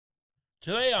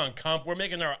Today on Comp, we're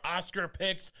making our Oscar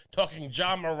picks, talking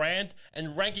John Morant,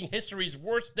 and ranking history's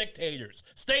worst dictators.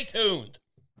 Stay tuned.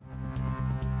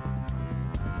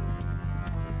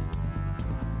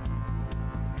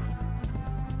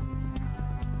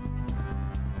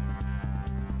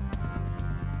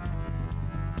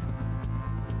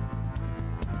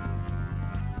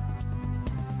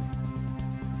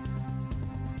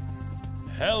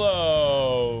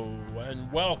 Hello,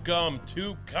 and welcome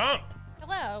to Comp.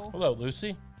 Hello. Hello,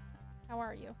 Lucy. How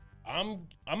are you? I'm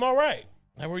all right.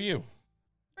 How are you?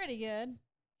 Pretty good.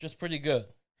 Just pretty good.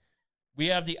 We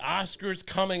have the Oscars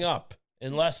coming up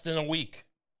in less than a week.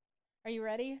 Are you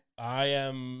ready? I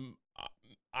am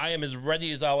as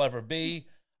ready as I'll ever be.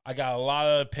 I got a lot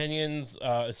of opinions.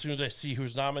 As soon as I see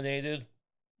who's nominated,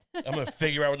 I'm gonna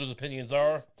figure out what those opinions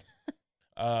are.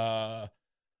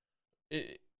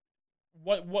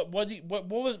 What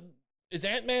was is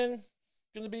Ant-Man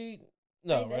gonna be?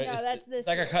 No, right? No, that's this.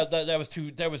 That got cut. That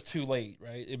was too late,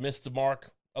 right? It missed the mark.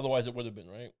 Otherwise, it would have been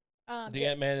right. The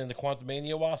Ant-Man and the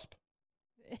Quantumania Wasp.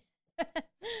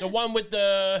 The one with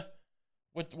the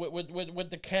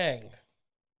Kang.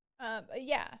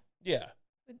 Yeah. Yeah.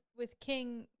 With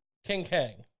King. King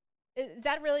Kang. Is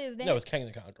that really his name? No, it's Kang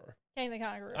the Conqueror. Kang the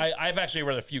Conqueror. I've actually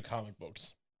read a few comic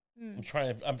books. I'm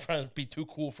trying to be too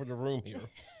cool for the room here.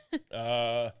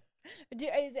 Have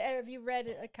you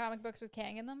read comic books with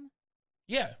Kang in them?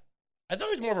 Yeah. I thought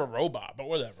he was more of a robot, but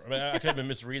whatever. I mean, I could have been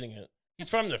misreading it. He's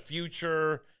from the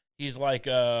future. He's like,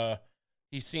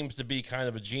 he seems to be kind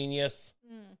of a genius.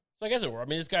 So I guess it worked. I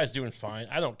mean, this guy's doing fine.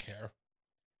 I don't care.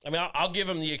 I mean, I'll give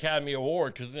him the Academy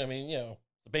Award because, I mean, you know,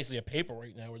 it's basically a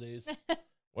paperweight nowadays.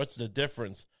 What's the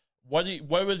difference? What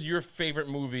was your favorite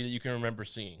movie that you can remember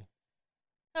seeing?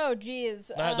 Oh,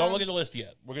 geez. Don't look at the list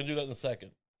yet. We're going to do that in a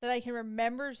second. That I can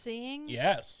remember seeing?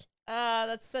 Yes.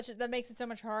 That makes it so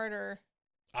much harder.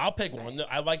 I'll pick one.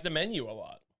 I like The Menu a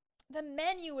lot. The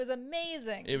Menu was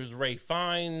amazing. It was Ralph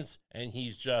Fiennes, and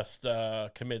he's just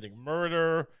committing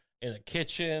murder in a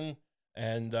kitchen,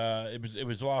 and it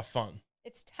was a lot of fun.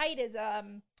 It's tight as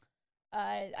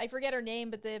I forget her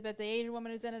name, but the Asian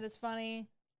woman who's in it is funny.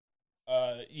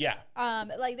 Yeah.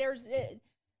 Like that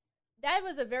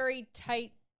was a very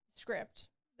tight script.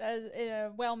 That is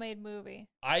a well-made movie.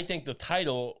 I think the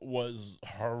title was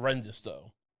horrendous,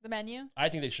 though. The Menu? I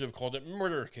think they should have called it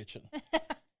Murder Kitchen.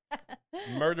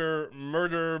 murder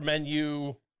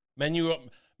menu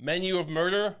of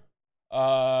murder.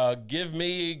 Give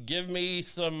me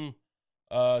some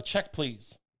check,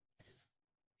 please.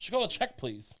 Should call it Check,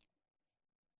 Please.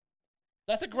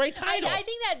 That's a great title. I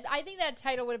think that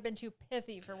title would have been too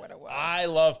pithy for what it was. I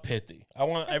love pithy. I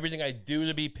want everything I do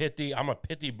to be pithy. I'm a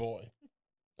pithy boy.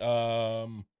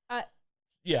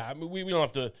 Yeah, I mean, we don't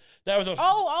have to. That was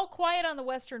All Quiet on the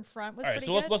Western Front was pretty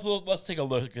good. Let's take a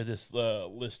look at this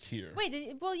list here. Wait,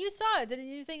 you saw it? Didn't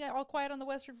you think All Quiet on the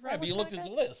Western Front? Yeah, but you looked at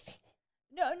the list.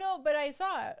 No, but I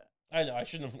saw it. I know.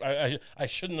 I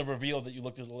shouldn't have revealed that you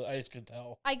looked at the list. I just could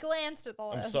tell. I glanced at the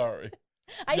list. I'm sorry.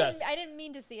 I didn't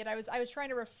mean to see it. I was trying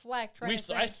to reflect.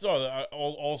 I saw that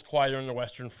All's Quiet on the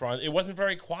Western Front. It wasn't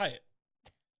very quiet.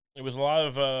 It was a lot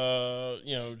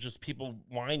of just people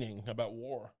whining about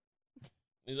war.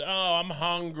 He's like, oh, I'm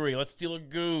hungry. Let's steal a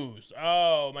goose.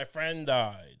 Oh, my friend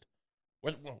died.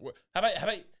 What how about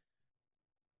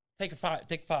take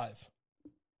five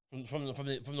from the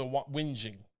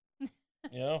whinging.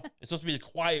 You know, it's supposed to be the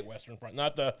quiet Western Front,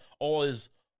 not the all is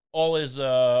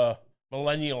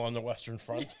millennial on the Western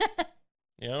Front.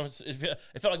 You know,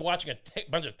 it felt like watching a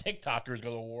bunch of TikTokers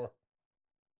go to war.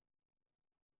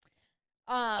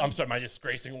 I'm sorry, am I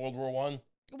disgracing World War I?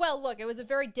 Well, look, it was a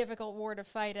very difficult war to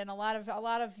fight, and a lot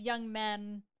of young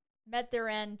men met their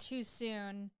end too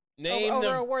soon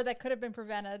over a war that could have been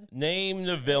prevented. Name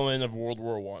the villain of World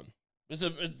War I.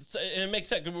 It makes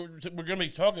sense. We're going to be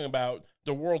talking about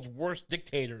the world's worst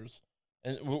dictators,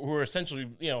 and who are essentially,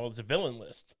 it's a villain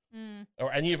list.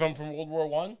 Are any of them from World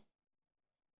War I?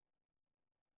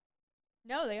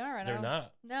 No, they aren't. They're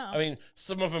not. No. I mean,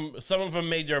 some of them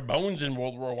made their bones in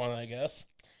World War I guess.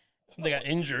 They got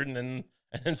injured and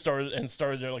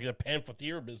started their a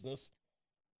pamphleteer business.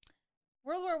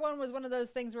 World War I was one of those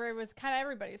things where it was kind of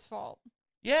everybody's fault.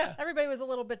 Yeah. Everybody was a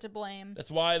little bit to blame. That's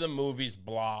why the movie's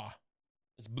blah.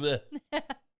 It's bleh.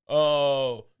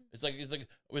 Oh, it's like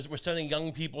we're sending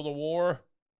young people to war.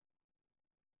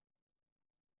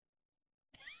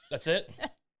 That's it?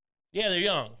 Yeah, they're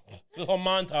young. This whole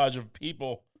montage of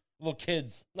people, little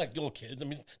kids. Not little kids. I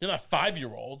mean, they're not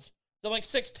 5-year-olds. They're like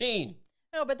 16.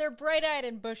 No, but they're bright-eyed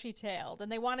and bushy-tailed, and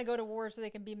they want to go to war so they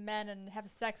can be men and have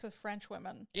sex with French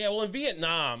women. Yeah, well, in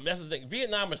Vietnam, that's the thing.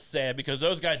 Vietnam was sad because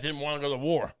those guys didn't want to go to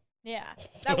war. Yeah,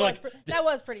 that was that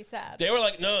was pretty sad. They were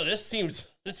like, no, this seems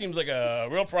like a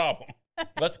real problem.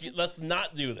 Let's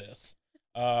not do this.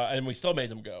 And we still made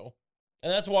them go.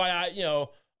 And that's why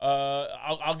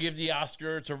I'll give the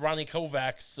Oscar to Ronnie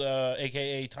Kovacs,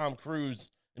 aka Tom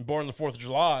Cruise, in Born on the 4th of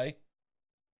July,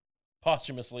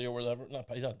 posthumously or whatever.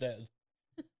 He's not dead,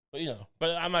 but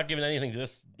But I'm not giving anything to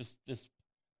this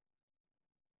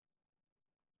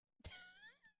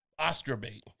Oscar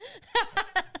bait.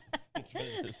 That's what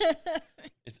it is.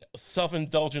 It's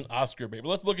self-indulgent Oscar bait. But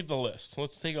let's look at the list.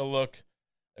 Let's take a look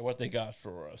at what they got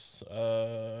for us.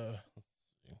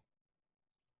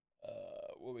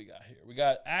 What we got here? We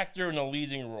got actor in a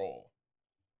leading role.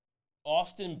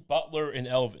 Austin Butler in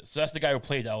Elvis. So that's the guy who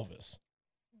played Elvis.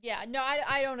 Yeah, no,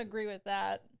 I don't agree with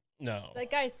that. No.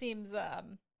 That guy seems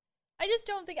I just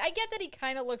don't think, I get that he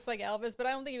kind of looks like Elvis, but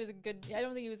I don't think he was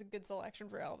a good selection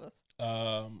for Elvis.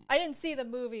 I didn't see the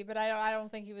movie, but I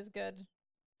don't think he was good.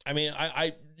 I mean,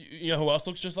 you know who else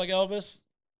looks just like Elvis?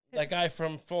 That guy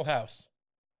from Full House.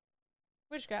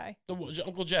 Which guy?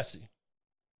 Uncle Jesse.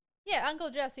 Yeah, Uncle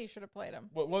Jesse should have played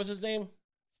him. What was his name?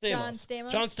 John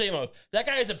Stamos. John Stamos. That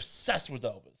guy is obsessed with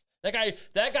Elvis. That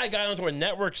guy got onto a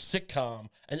network sitcom,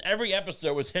 and every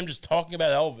episode was him just talking about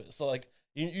Elvis. So like,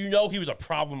 you know, he was a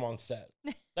problem on set.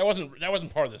 That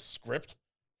wasn't part of the script.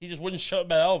 He just wouldn't shut up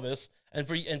about Elvis, and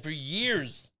for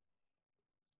years,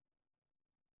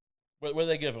 what did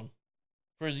they give him?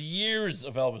 For his years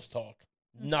of Elvis talk,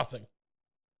 nothing.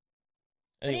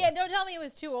 Anyway. Yeah, don't tell me he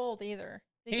was too old either.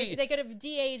 They could have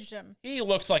de-aged him. He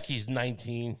looks like he's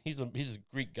 19. He's a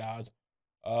Greek god.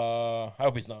 I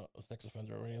hope he's not a sex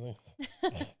offender or anything.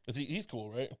 He's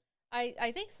cool, right?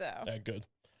 I think so. Yeah, good.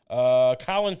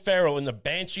 Colin Farrell in the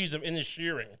Banshees of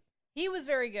Inisherin. He was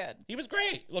very good. He was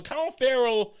great. Look, Colin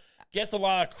Farrell gets a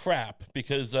lot of crap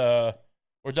because, or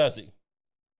does he?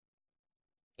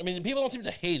 I mean, people don't seem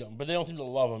to hate him, but they don't seem to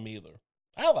love him either.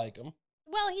 I like him.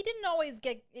 Well, he didn't always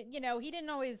he didn't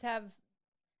always have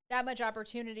that much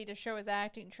opportunity to show his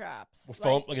acting chops.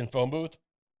 Like in Phone Booth?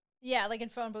 Yeah, like in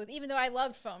Phone Booth. Even though I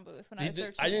loved Phone Booth when I was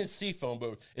 13. I didn't see Phone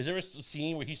Booth. Is there a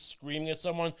scene where he's screaming at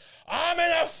someone, I'm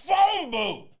in a phone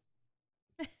booth?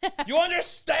 You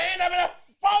understand? I'm in a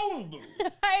phone booth.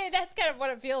 That's kind of what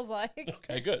it feels like.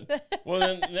 Okay, good. Well,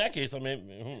 then in that case, I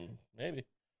mean, maybe.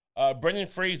 Brendan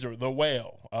Fraser, The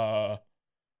Whale.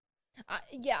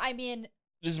 Yeah, I mean...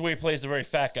 This is where he plays the very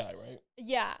fat guy, right?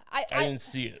 Yeah. I didn't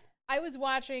see it. I was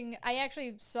watching... I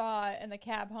actually saw in the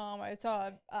cab home, I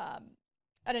saw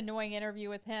an annoying interview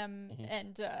with him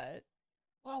and...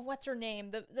 what's her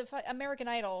name? The American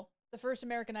Idol. The first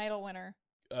American Idol winner.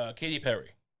 Katy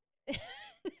Perry.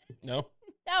 No?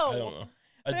 No. I don't know.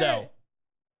 Adele.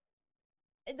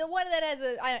 The one that has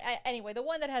anyway, the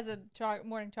one that has a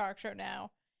morning talk show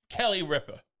now. Kelly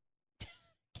Ripa.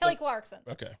 Kelly Clarkson.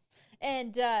 Okay.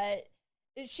 And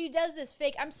she does this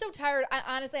fake. I'm so tired.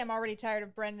 Honestly, I'm already tired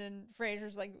of Brendan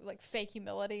Fraser's like fake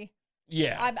humility.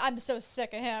 Yeah. I'm so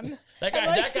sick of him. That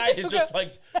guy is just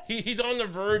like he's on the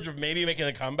verge of maybe making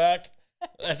a comeback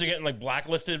after getting like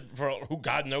blacklisted for who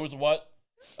God knows what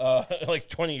like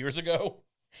 20 years ago.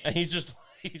 And he's just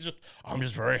I'm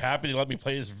just very happy to let me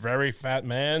play this very fat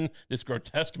man, this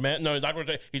grotesque man. No, he's not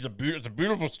grotesque. It's a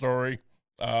beautiful story.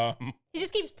 He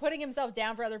just keeps putting himself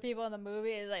down for other people in the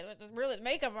movie. He's like, really, the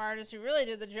makeup artist who really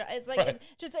did the job. It's like, right.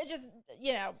 just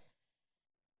you know,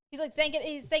 he's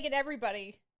thanking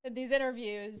everybody in these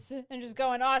interviews and just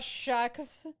going, oh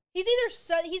shucks. He's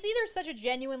either such a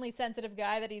genuinely sensitive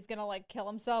guy that he's gonna like kill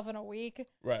himself in a week,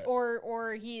 right?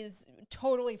 Or he's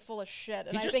totally full of shit.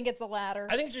 And I think it's the latter.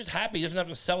 I think he's just happy he doesn't have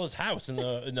to sell his house in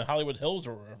the Hollywood Hills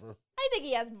or wherever. I think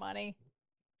he has money.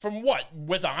 From what?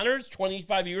 With honors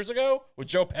 25 years ago? With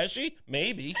Joe Pesci?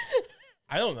 Maybe.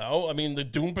 I don't know. I mean, the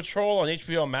Doom Patrol on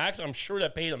HBO Max, I'm sure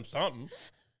that paid him something.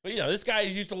 But, this guy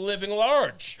is used to living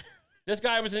large. This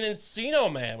guy was in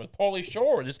Encino Man with Pauly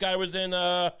Shore. This guy was in,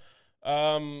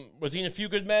 was he in A Few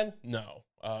Good Men? No.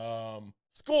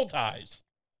 School Ties.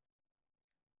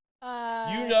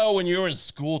 When you were in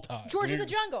School Ties. George of the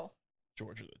Jungle.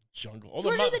 George of the Jungle.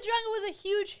 George of the Jungle was a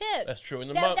huge hit. That's true.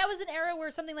 That was an era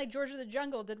where something like George of the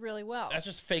Jungle did really well. That's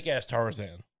just fake ass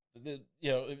Tarzan. I'm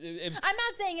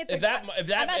not saying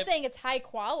it's high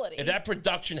quality. If that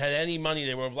production had any money,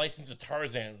 they would have licensed to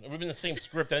Tarzan. It would have been the same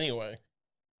script anyway.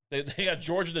 They got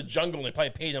George of the Jungle, and they probably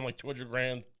paid him like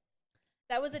 $200,000.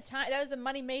 That was a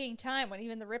money making time when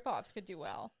even the ripoffs could do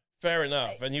well. Fair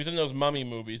enough. And he was in those mummy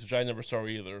movies, which I never saw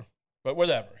either. But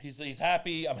whatever. He's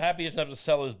happy. I'm happy he doesn't have to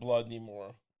sell his blood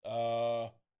anymore.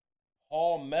 Paul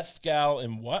Mescal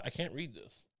in what? I can't read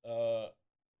this.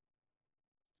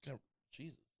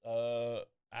 Jesus.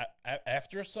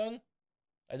 After Sun?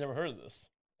 I never heard of this.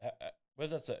 What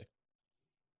does that say?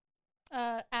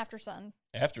 After Sun.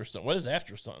 After Sun. What is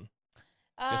After Sun?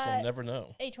 Guess I'll never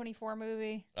know. A24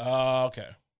 movie. Oh, okay.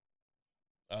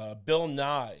 Bill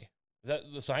Nye. Is that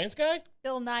the science guy?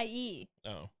 Bill Nye.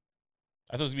 Oh.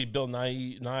 I thought it was going to be Bill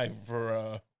Nye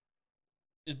for...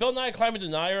 Is Bill Nye a climate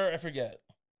denier? I forget.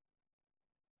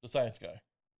 The science guy.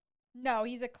 No,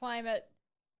 he's a climate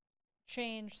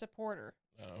change supporter.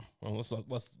 Oh, well,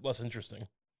 less interesting. There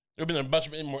would have been a much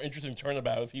more interesting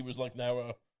turnabout if he was like now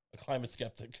a climate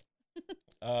skeptic.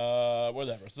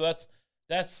 Whatever. So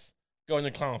that's going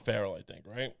to Colin Farrell, I think,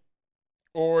 right?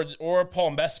 Or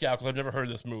Paul Mescal, because I've never heard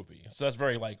of this movie, so that's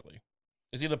very likely.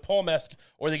 It's either Paul Mescal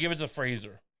or they give it to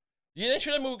Fraser. Yeah, they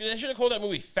should have called that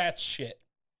movie Fat Shit,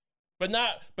 but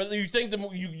you think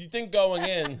you think going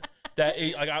in that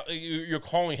you're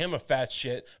calling him a fat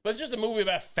shit, but it's just a movie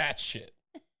about fat shit.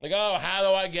 Like, oh, how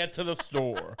do I get to the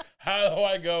store? How do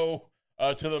I go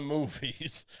to the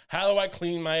movies? How do I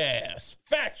clean my ass?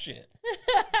 Fat shit.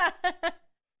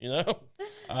 You know?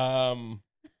 I'm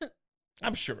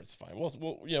sure it's fine.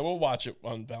 We'll watch it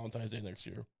on Valentine's Day next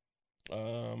year.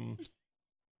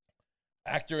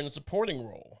 Actor in a supporting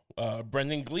role,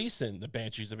 Brendan Gleeson, The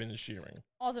Banshees of Inisherin.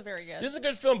 Also very good. This is a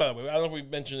good film, by the way. I don't know if we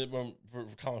mentioned it for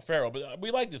Colin Farrell, but we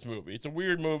like this movie. It's a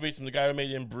weird movie. It's from the guy who made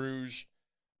In Bruges.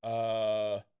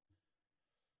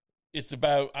 It's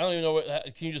about, I don't even know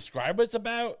can you describe what it's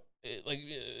about?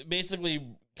 Basically,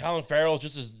 Colin Farrell is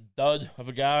just this dud of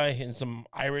a guy in some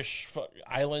Irish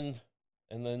island,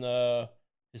 and then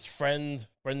his friend,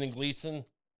 Brendan Gleeson,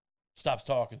 stops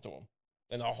talking to him.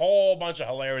 And a whole bunch of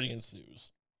hilarity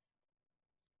ensues.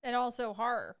 And also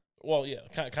horror. Well, yeah,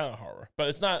 kind of horror, but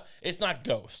it's not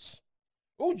ghosts.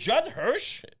 Oh, Judd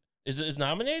Hirsch is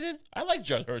nominated. I like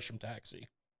Judd Hirsch from Taxi.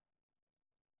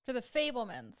 For The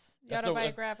Fabelmans, the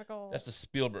autobiographical. That's the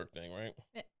Spielberg thing, right?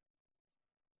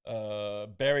 Yeah.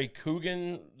 Barry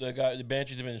Coogan, the guy, the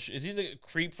Banshees of Inisherin. Is he the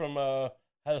creep from How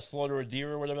to Slaughter a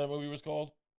Deer or whatever that movie was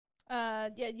called? Yeah,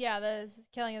 the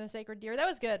Killing of the Sacred Deer. That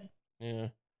was good. Yeah.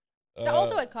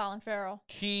 Also had Colin Farrell.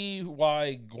 Ki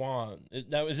Wai Guan.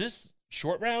 Now, is this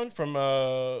short round from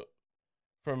the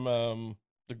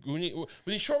Goonies? Was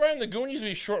he short round in the Goonies or was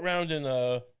he short round in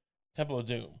Temple of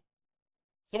Doom?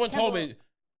 Someone told me.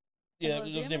 Yeah,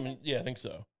 yeah, I think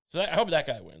so. So I hope that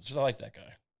guy wins because I like that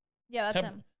guy. Yeah, that's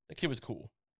him. That kid was cool.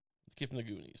 The kid from the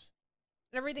Goonies.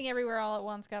 Everything Everywhere All at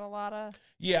Once got a lot of.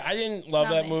 Yeah, I didn't love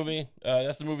that movie.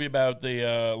 That's the movie about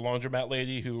the laundromat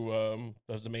lady who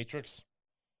does The Matrix.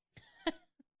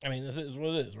 I mean, this is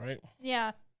what it is, right?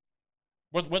 Yeah.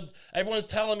 What everyone's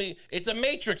telling me, it's a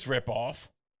Matrix ripoff.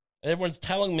 And everyone's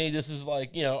telling me this is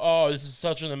like, oh, this is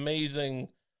such an amazing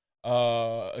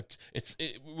we're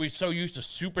so used to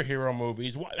superhero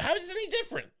movies. How is this any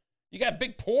different? You got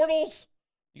big portals,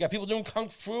 you got people doing kung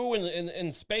fu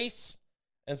in space,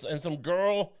 and some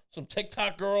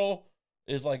TikTok girl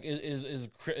is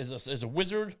a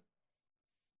wizard,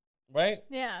 right?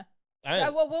 Yeah.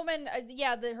 A woman,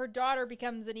 her daughter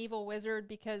becomes an evil wizard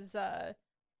because her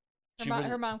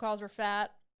mom calls her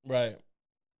fat. Right.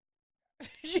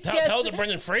 Tell it to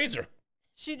Brendan Fraser.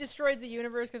 She destroys the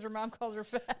universe because her mom calls her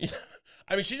fat. Yeah.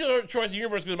 I mean, she destroys the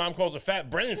universe because her mom calls her fat.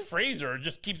 Brendan Fraser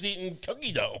just keeps eating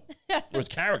cookie dough. Or his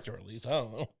character, at least. I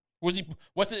don't know.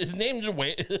 His name?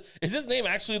 Is his name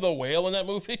actually the whale in that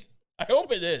movie? I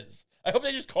hope it is. I hope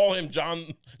they just call him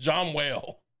John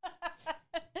Whale.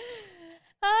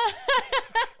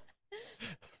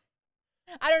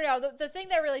 I don't know. The thing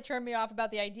that really turned me off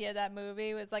about the idea of that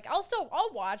movie was like, I'll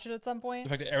watch it at some point.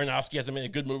 The fact that Aronofsky hasn't made a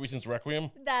good movie since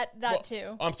Requiem. That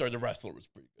too. I'm sorry, The Wrestler was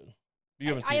pretty good.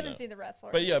 I haven't seen The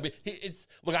Wrestler. But yeah,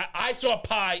 look. I saw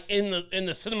Pi in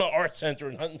the Cinema Arts Center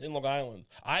in Huntington, Long Island.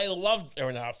 I loved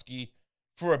Aronofsky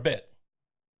for a bit,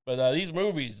 but these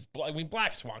movies,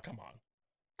 Black Swan. Come on.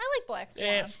 I like Black Swan.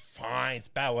 Yeah, it's fine. It's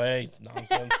ballet. It's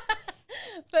nonsense.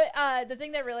 But the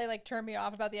thing that really turned me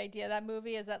off about the idea of that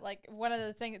movie is that one of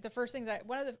the first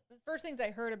things I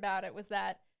heard about it was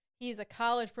that he's a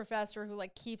college professor who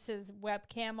keeps his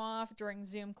webcam off during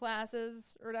Zoom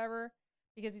classes or whatever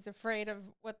because he's afraid of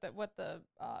what the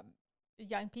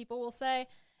young people will say.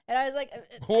 And I was like,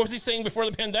 what was he saying before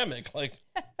the pandemic? I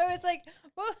was like,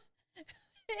 well, is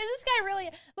this guy really?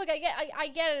 Look, I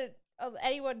get it.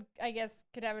 Anyone, I guess,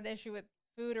 could have an issue with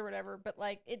food or whatever, but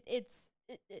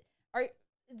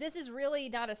this is really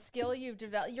not a skill you've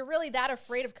developed. You're really that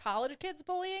afraid of college kids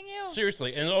bullying you?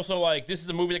 Seriously. And also, this is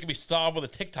a movie that can be solved with a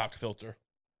TikTok filter.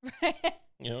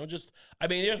 There's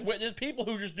people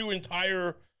who just do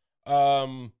entire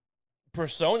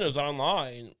personas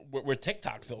online with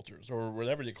TikTok filters or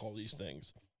whatever they call these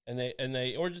things. and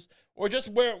they or just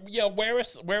wear wear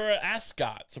a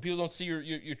ascot so people don't see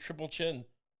your triple chin,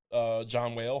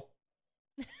 John Whale.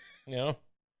 You know,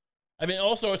 I mean,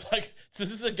 also it's like, so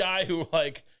this is a guy who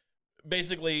like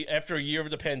basically after a year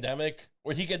of the pandemic,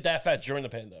 or he get that fat during the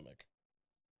pandemic.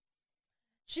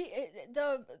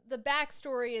 The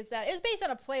backstory is that it was based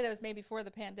on a play that was made before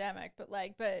the pandemic, but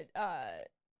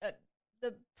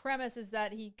the premise is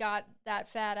that he got that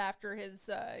fat after his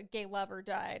gay lover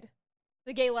died.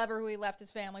 The gay lover who he left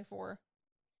his family for.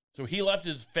 So he left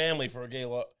his family for a gay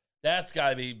lover. That's got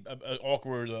to be an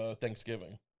awkward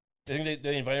Thanksgiving. Do you think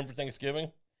they invite him for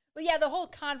Thanksgiving? But yeah, the whole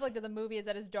conflict of the movie is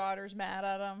that his daughter's mad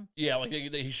at him. Yeah, like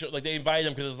they invite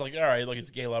him because it's like, all right, like his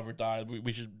gay lover died.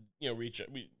 We should reach it.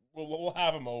 We'll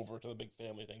have him over to the big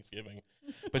family Thanksgiving.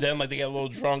 But then like they get a little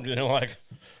drunk and they're like,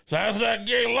 so how's that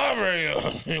gay lover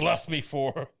you left me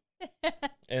for?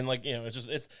 And like,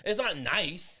 it's not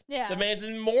nice. Yeah. The man's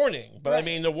in mourning. But Right. I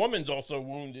mean, the woman's also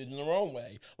wounded in their own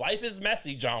way. Life is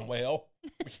messy, John Whale.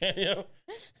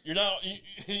 You're not,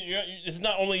 it's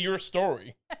not only your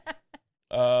story.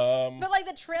 But like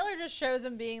the trailer just shows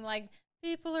him being like,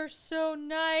 people are so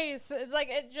nice. It's like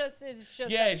it's just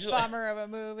a bummer of a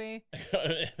movie.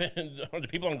 Are the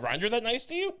people on Grindr that nice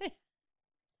to you?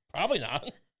 Probably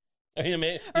not. I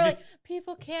mean, or like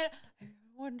people can't. I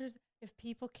wonder if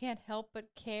people can't help but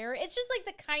care. It's just like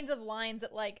the kinds of lines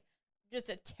that like just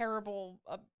a terrible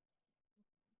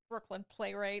Brooklyn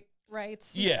playwright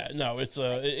writes. Yeah, no, it's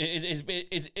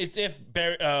if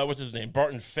Barry, what's his name,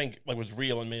 Barton Fink, like was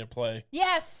real and made a play.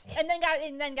 Yes, and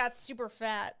then got super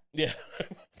fat. Yeah,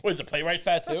 was the playwright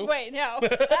fat too? Wait, no.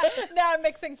 Now I'm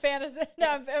mixing fantasy.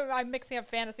 Now I'm mixing up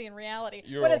fantasy and reality.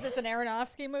 What is this, an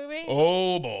Aronofsky movie?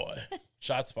 Oh boy,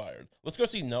 shots fired. Let's go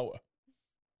see Noah,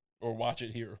 or watch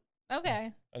it here.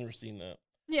 Okay. I've never seen that.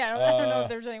 Yeah, I don't know if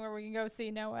there's anywhere we can go see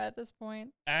Noah at this point.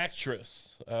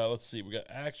 Actress. Let's see. We got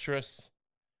actress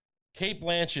Kate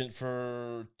Blanchett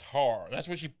for Tar. That's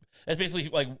basically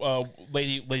like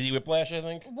Lady Whiplash, I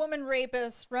think. Woman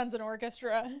rapist runs an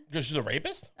orchestra. Because she's a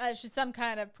rapist? She's some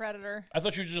kind of predator. I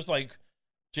thought she was just like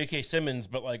J.K. Simmons,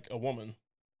 but like a woman,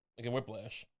 like in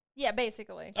Whiplash. Yeah,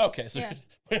 basically. Okay, so Yeah.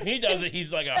 when he does it,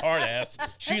 he's like a hard ass.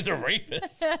 She's a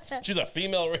rapist. She's a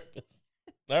female rapist.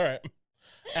 All right.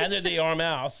 Ana de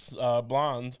Armas,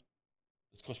 blonde.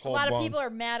 It's called A lot Blonde. of people are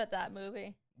mad at that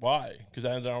movie. Why? Because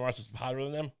Ana de Armas is hotter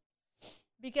than them?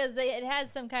 Because it has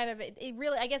some kind of it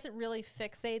really, I guess it really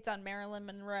fixates on Marilyn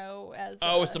Monroe as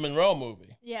It's the Monroe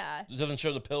movie. Yeah. It doesn't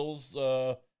show the pills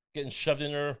getting shoved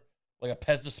in her like a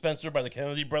Pez dispenser by the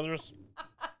Kennedy brothers.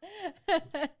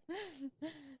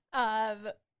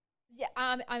 Yeah,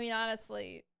 I mean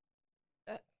honestly,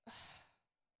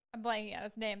 I'm blanking on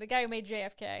his name. The guy who made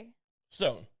JFK.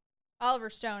 Stone. Oliver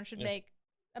Stone should make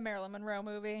a Marilyn Monroe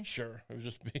movie. Sure. It was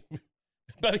just me.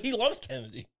 But he loves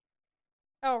Kennedy.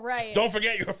 Oh, right. Don't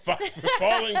forget your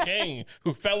fallen king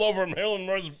who fell over Marilyn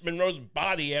Monroe's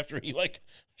body after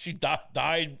she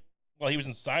died while he was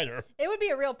inside her. It would be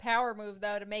a real power move,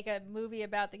 though, to make a movie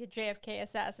about the JFK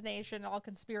assassination, all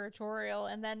conspiratorial,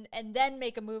 and then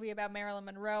make a movie about Marilyn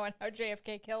Monroe and how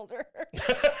JFK killed her.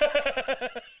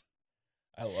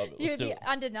 I love it. You'd be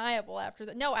undeniable after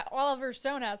that. No, Oliver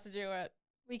Stone has to do it.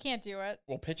 We can't do it.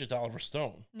 We'll pitch it to Oliver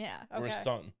Stone. Yeah, okay. Or his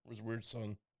son. Or his weird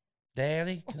son.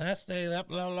 Daddy, can I stay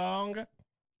up a little longer?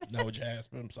 No,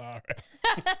 Jasper, I'm sorry.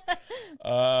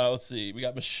 Let's see. We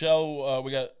got Michelle.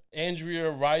 We got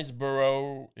Andrea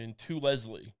Riseborough in To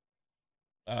Leslie.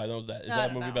 I know that. Is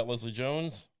that a movie about Leslie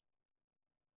Jones?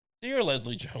 Dear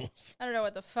Leslie Jones. I don't know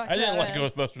what the fuck I didn't like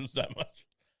is. Ghostbusters that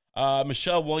much.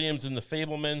 Michelle Williams in The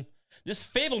Fableman. This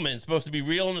Fableman is supposed to be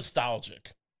real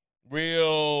nostalgic.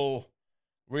 Real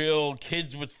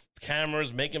kids with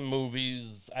cameras making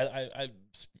movies.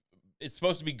 It's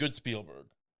supposed to be good Spielberg,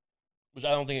 which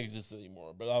I don't think exists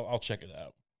anymore, but I'll check it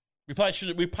out. We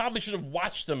probably should have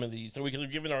watched some of these so we could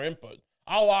have given our input.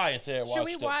 I'll lie and say I watched it. Should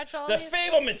we watch all The these?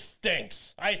 Fableman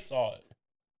stinks. I saw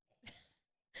it.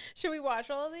 Should we watch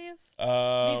all of these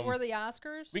before the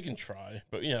Oscars? We can try,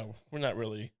 but we're not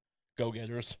really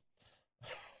go-getters.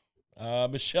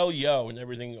 Michelle Yeoh and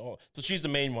Everything. So she's the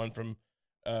main one from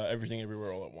Everything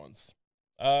Everywhere All at Once.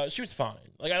 She was fine.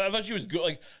 Like I thought she was good.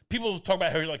 Like people talk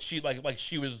about her like she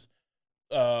was,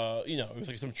 it was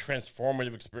like some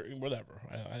transformative experience. Whatever.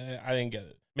 I didn't get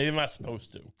it. Maybe I'm not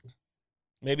supposed to.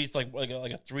 Maybe it's like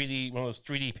a 3D, one of those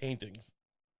 3D paintings,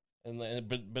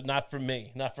 but not for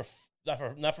me. Not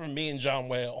for me and John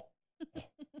Whale.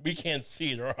 We can't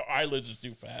see it. Our eyelids are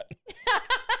too fat.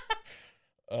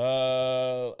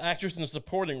 Actress in a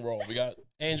supporting role. We got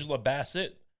Angela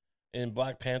Bassett in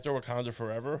Black Panther: Wakanda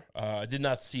Forever. I did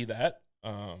not see that.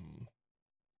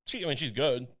 she's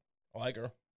good. I like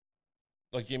her.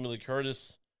 Like Jamie Lee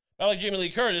Curtis. I like Jamie Lee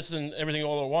Curtis and Everything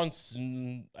All at Once,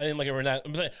 and I didn't like her in that.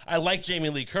 I'm saying I like Jamie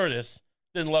Lee Curtis.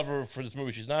 Didn't love her for this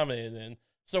movie she's nominated in.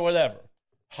 So whatever.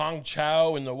 Hong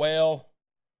Chow in The Whale.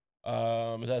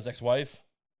 Is that his ex-wife?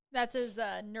 That's his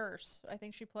nurse. I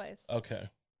think she plays. Okay.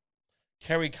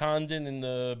 Kerry Condon in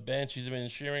The Banshees of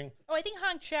Inisherin. Oh, I think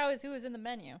Hong Chow is who was in The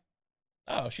Menu.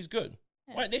 Oh, she's good.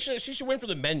 Yeah. Why, she should win for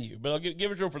The Menu, but I'll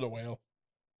give it to her for The Whale.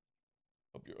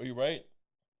 Are you right?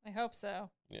 I hope so.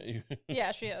 Yeah,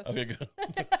 Yeah, she is. Okay, good.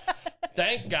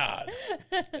 Thank God.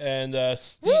 And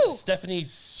Stephanie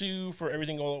Sue for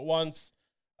Everything All at Once.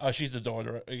 She's the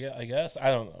daughter, I guess. I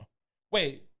don't know.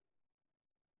 Wait.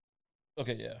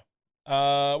 Okay, yeah.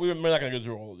 We're not going to go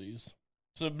through all of these.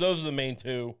 So those are the main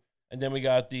two. And then we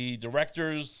got the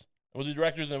directors. We'll do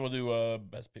directors, and then we'll do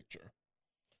Best Picture.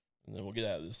 And then we'll get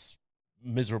out of this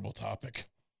miserable topic.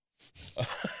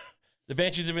 The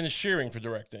Banshees of Inisherin for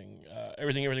directing.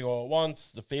 Everything All at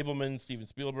Once. The Fabelmans, Steven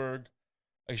Spielberg.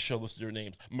 I should have listed their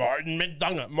names. Martin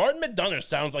McDonagh. Martin McDonagh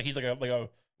sounds like he's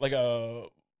like a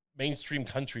mainstream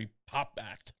country pop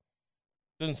act.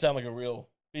 Doesn't sound like a real.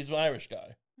 He's an Irish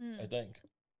guy, I think.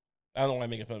 I don't know why I'm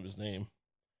making fun of his name.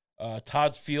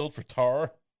 Todd Field for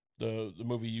Tar, the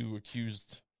movie you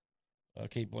accused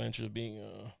Cate Blanchett of being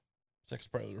a sex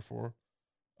predator for.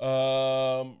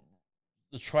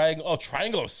 The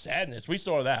Triangle of Sadness. We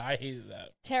saw that. I hated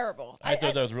that. Terrible. I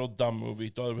thought that was a real dumb movie.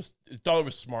 Thought it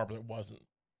was smart, but it wasn't.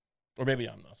 Or maybe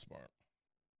I'm not smart.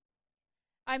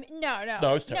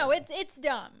 No, it's terrible. No, it's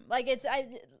dumb. Like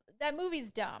that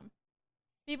movie's dumb.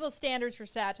 People's standards for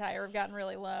satire have gotten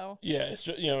really low. Yeah, it's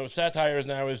just, satire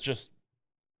now is just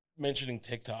mentioning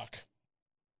TikTok.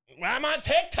 Well, I'm on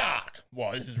TikTok.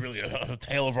 Well, this is really a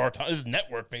tale of our time. This is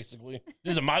network, basically.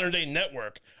 This is a modern day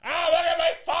network. Oh, look at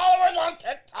my followers on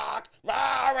TikTok.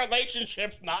 Our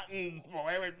relationship's not in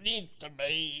where it needs to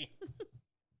be.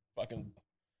 Fucking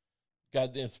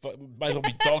goddamn, might as well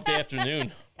be dog day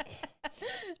afternoon.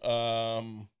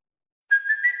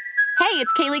 Hey,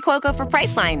 it's Kaylee Cuoco for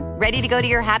Priceline. Ready to go to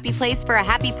your happy place for a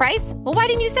happy price? Well, why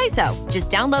didn't you say so? Just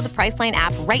download the Priceline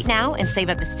app right now and save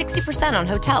up to 60% on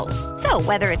hotels. So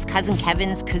whether it's Cousin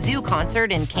Kevin's Kazoo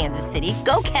Concert in Kansas City,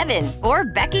 go Kevin, or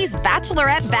Becky's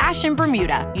Bachelorette Bash in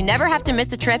Bermuda, you never have to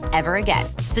miss a trip ever again.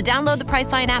 So download the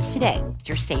Priceline app today.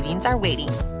 Your savings are waiting.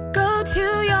 Go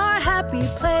to your happy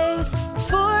place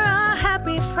for a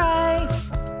happy price.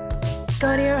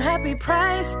 Go to your happy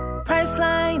price,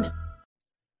 Priceline.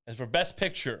 As for Best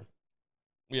Picture,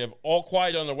 we have All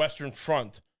Quiet on the Western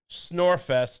Front,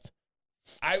 Snorefest.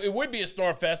 It would be a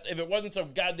Snorefest if it wasn't so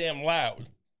goddamn loud.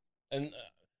 And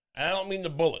I don't mean the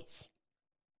bullets.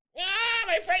 Ah,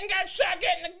 my friend got shot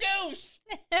getting the goose.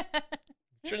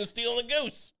 Shouldn't have stolen the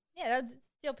goose. Yeah, don't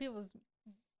steal people's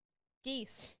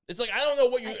geese. It's like, I don't know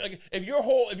what you like. If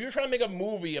you're trying to make a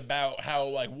movie about how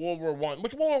like World War I,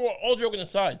 which World War, all joking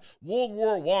aside, World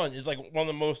War I is like one of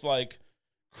the most like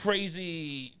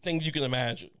crazy things you can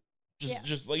imagine.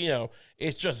 Just like,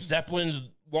 it's just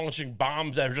Zeppelins launching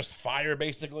bombs that are just fire,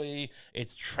 basically.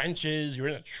 It's trenches. You're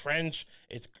in a trench.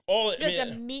 It's all just a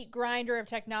meat grinder of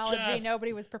technology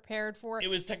nobody was prepared for. It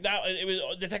was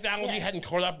the technology hadn't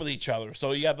caught up with each other.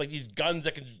 So you have like these guns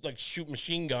that can like shoot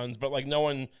machine guns, but like no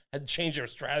one had changed their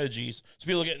strategies. So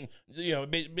people are getting,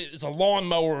 it's a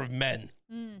lawnmower of men.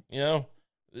 They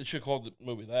should have called the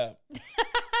movie that.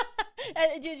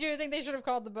 Did you think they should have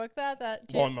called the book that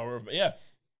too? Lawnmower of Men? Yeah.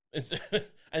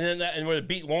 And when it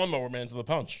beat Lawnmower Man to the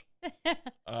punch.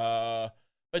 But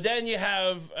then you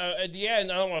have at the end,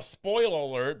 I don't want to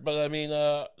spoil alert, but I mean,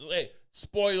 hey,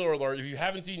 spoiler alert. If you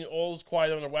haven't seen All's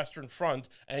Quiet on the Western Front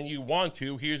and you want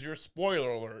to, here's your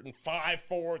spoiler alert. In 5,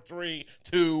 4, 3,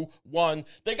 2, 1.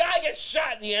 The guy gets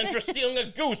shot in the end for stealing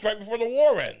a goose right before the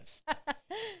war ends.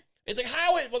 It's like,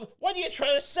 what are you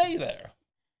trying to say there?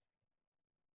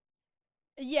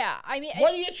 Yeah, I mean,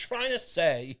 what are you trying to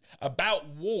say about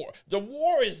war? The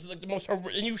war is like the most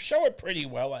horrific, and you show it pretty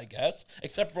well, I guess,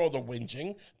 except for all the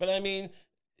whinging. But I mean,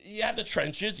 you have the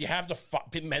trenches, you have the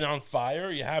men on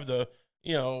fire, you have the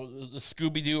the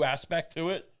Scooby-Doo aspect to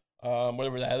it,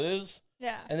 whatever that is.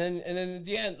 Yeah. And then at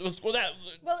the end,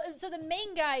 so the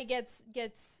main guy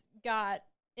got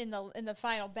in the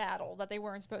final battle that they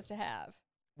weren't supposed to have.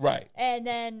 Right. And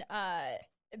then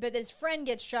but his friend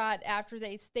gets shot after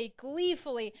they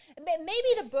gleefully, maybe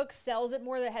the book sells it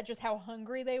more that had just how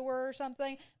hungry they were or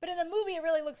something, but in the movie it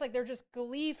really looks like they're just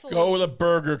gleefully go to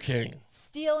Burger King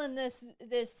stealing this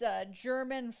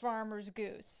German farmer's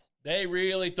goose. They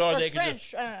really thought they could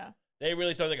French, I don't know. They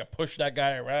really thought they could push that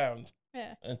guy around.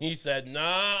 Yeah. And he said,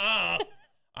 "Nah,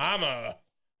 I'm a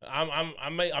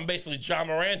I'm basically John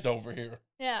Morant over here.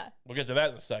 Yeah. We'll get to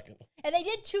that in a second. And they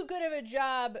did too good of a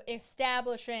job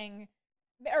establishing,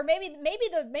 or maybe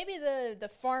the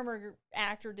farmer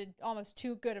actor did almost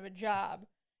too good of a job,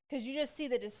 because you just see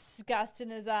the disgust in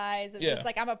his eyes of just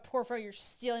like, I'm a poor farmer, you're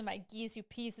stealing my geese, you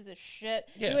pieces of shit,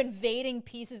 you invading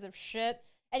pieces of shit,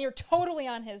 and you're totally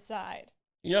on his side.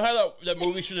 You know how that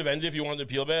movie should have ended if you wanted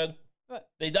to feel bad? What?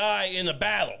 They die in a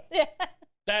battle. Yeah.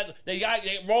 That they got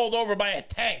rolled over by a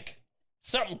tank.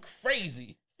 Something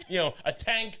crazy. You know, a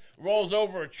tank rolls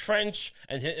over a trench,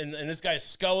 and this guy's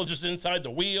skull is just inside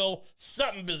the wheel.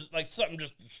 Something just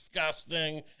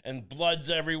disgusting, and blood's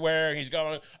everywhere. He's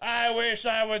going, I wish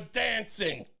I was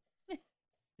dancing.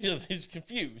 He's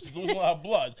confused. He's losing a lot of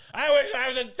blood. I wish I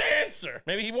was a dancer.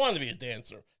 Maybe he wanted to be a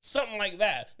dancer. Something like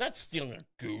that. Not stealing a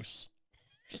goose.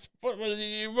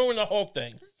 You ruined the whole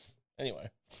thing. Anyway,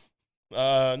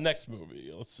 next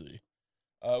movie. Let's see.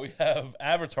 We have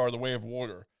Avatar: The Way of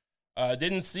Water.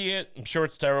 Didn't see it. I'm sure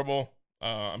it's terrible.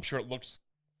 I'm sure it looks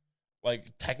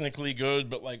like technically good,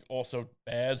 but like also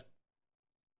bad.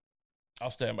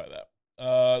 I'll stand by that.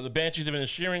 The Banshees of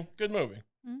Inisherin. Good movie.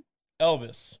 Mm-hmm.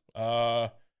 Elvis.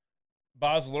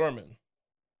 Baz Luhrmann.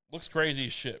 Looks crazy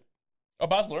as shit. Oh,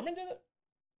 Baz Luhrmann did it?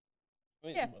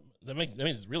 Yeah. That means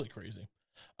it's really crazy.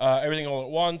 Everything All at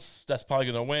Once. That's probably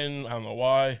going to win. I don't know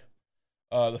why.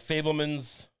 The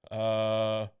Fablemans.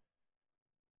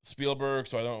 Spielberg,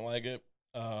 so I don't like it.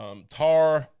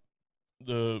 Tar.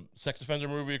 The sex offender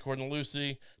movie, according to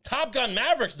Lucy. Top Gun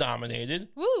Maverick's nominated.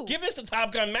 Woo. Give us the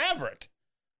Top Gun Maverick.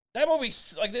 That movie,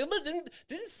 like, didn't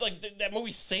that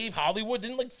movie save Hollywood?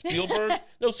 Didn't, like, Spielberg?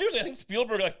 No, seriously, I think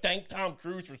Spielberg, like, thanked Tom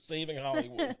Cruise for saving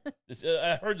Hollywood.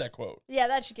 I heard that quote. Yeah,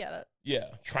 that should get it. Yeah.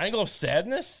 Triangle of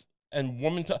Sadness and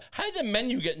Woman Talk. How did the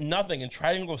menu get nothing and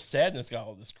Triangle of Sadness got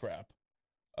all this crap?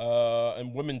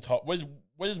 And Women Talk. What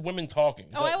is Women Talking?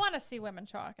 I want to see Women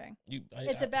Talking.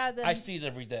 It's about them. I see it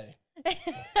every day.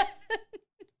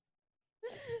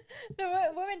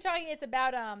 The Women Talking, it's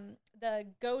about the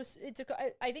ghost.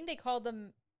 I think they called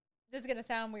them, this is going to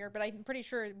sound weird, but I'm pretty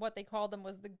sure what they called them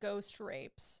was the ghost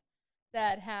rapes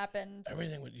that happened.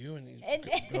 Everything with you and these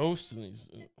ghosts and these.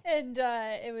 And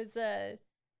it was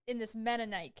in this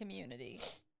Mennonite community.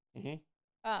 Mm-hmm.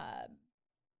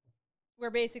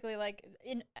 Where basically, like,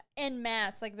 en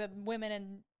masse, like, the women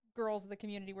and girls of the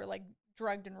community were, like,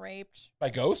 drugged and raped. By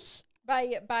ghosts?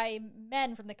 By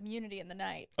men from the community in the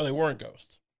night. Oh, they weren't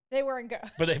ghosts. They weren't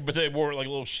ghosts. But they wore, like,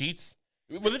 little sheets?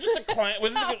 Was it just a clan?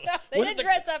 They didn't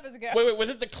dress up as ghosts. Wait, was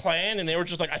it the clan? And they were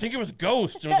just like, I think it was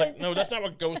ghosts. And it was like, no, that's not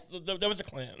what ghosts, that was a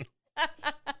clan.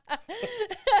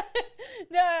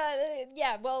 No,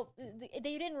 yeah, well,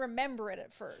 they didn't remember it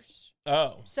at first.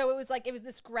 Oh. So it was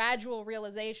this gradual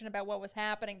realization about what was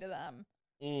happening to them,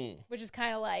 which is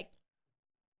kind of like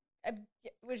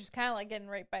getting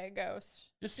raped by a ghost.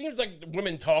 This seems like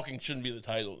Women Talking shouldn't be the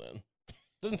title then.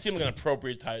 Doesn't seem like an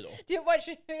appropriate title.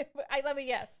 Let me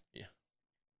guess. Yeah.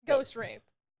 Ghost rape.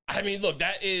 I mean, look,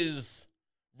 that is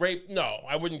rape. No,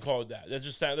 I wouldn't call it that. That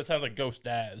sounds like Ghost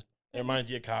Dad. It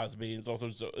reminds you of Cosby. It sounds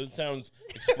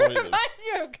exploitative. It reminds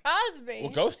you of Cosby.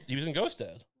 Well, he was in Ghost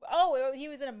Dad. Oh, he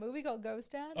was in a movie called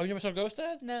Ghost Dad? Oh, you never saw Ghost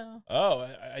Dad? No. Oh,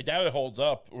 I doubt it holds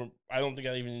up. I don't think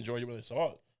I even enjoyed it when I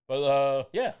saw it. But,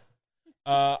 yeah.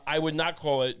 I would not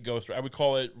call it Ghost Rape. I would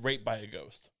call it Rape by a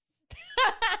Ghost.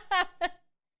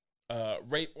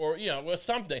 Rape or,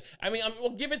 something. I mean,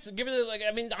 give it like,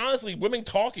 I mean, honestly, Women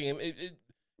Talking,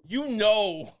 you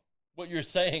know what you're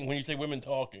saying when you say Women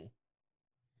Talking.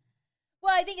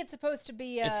 Well, I think it's supposed to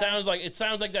be. It sounds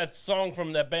like that song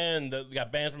from that band that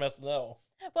got banned from SNL.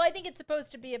 Well, I think it's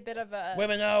supposed to be a bit of a.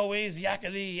 Women always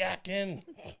yakety yakking.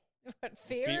 What,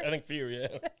 fear? I think fear,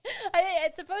 yeah.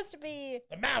 It's supposed to be.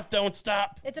 The mouth don't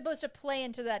stop. It's supposed to play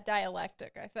into that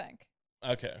dialectic, I think.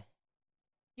 Okay.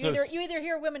 You either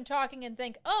hear women talking and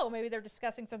think, oh, maybe they're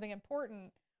discussing something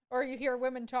important, or you hear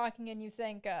women talking and you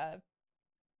think that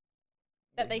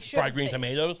they should fried green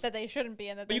tomatoes, that they shouldn't be,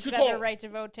 and that they should have their right to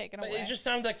vote taken away. It just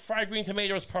sounds like Fried Green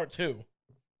Tomatoes Part 2.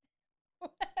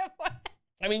 What?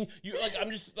 I mean, I'm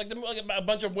just like a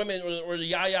bunch of women or the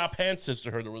Yaya Pants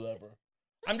sisterhood or whatever.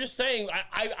 I'm just saying,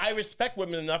 I respect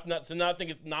women enough not to think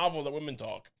it's novel that women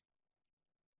talk.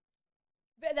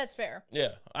 That's fair.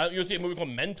 Yeah, you'll see a movie called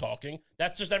Men Talking.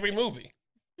 That's just every movie.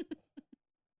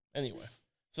 Anyway,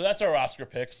 so that's our Oscar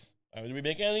picks. Did we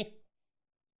make any?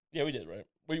 Yeah, we did, right?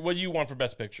 What do you want for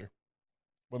Best Picture?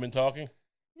 Women Talking?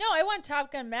 No, I want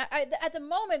Top Gun at the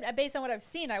moment, based on what I've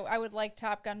seen, I would like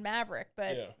Top Gun Maverick,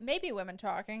 but maybe Women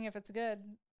Talking if it's good.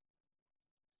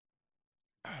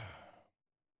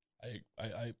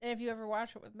 And if you ever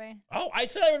watch it with me. Oh, I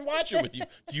said I would watch it with you.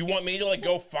 Do you want me to like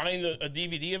go find a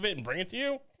DVD of it and bring it to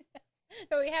you?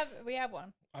 No, we have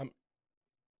one.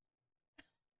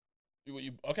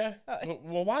 You okay? Oh.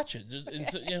 We'll watch it. Just,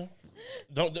 Okay. you know,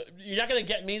 don't. You're not gonna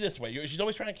get me this way. She's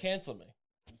always trying to cancel me.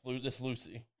 This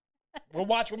Lucy. We'll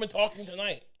watch Women Talking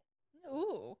tonight.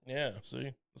 Ooh. Yeah.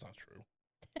 See, that's not true.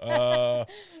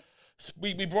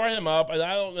 We brought him up, and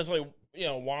I don't necessarily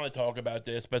want to talk about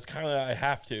this, but it's kind of I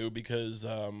have to because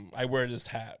I wear this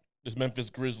hat, this Memphis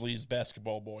Grizzlies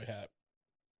basketball boy hat,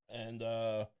 and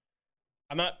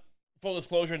I'm not. Full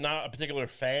disclosure, not a particular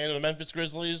fan of the Memphis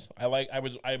Grizzlies. I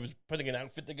was putting an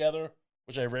outfit together,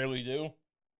 which I rarely do.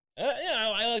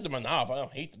 I like them enough. I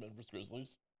don't hate the Memphis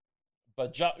Grizzlies,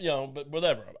 but but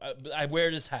whatever. I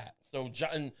wear this hat, so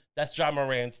and that's Ja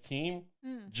Morant's team.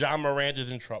 Ja Morant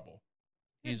is in trouble.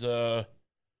 He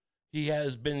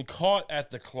has been caught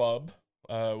at the club.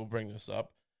 We'll bring this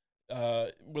up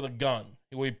with a gun.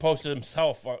 He posted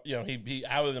himself. He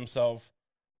outed himself.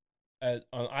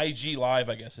 On IG Live,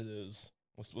 I guess it is.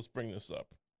 Let's bring this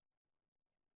up.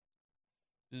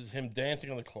 This is him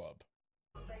dancing on the club.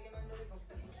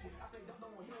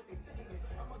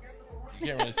 You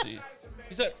can't really see.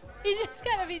 He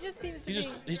just seems to be.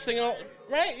 He's singing,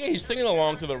 right? Yeah, he's singing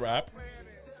along to the rap.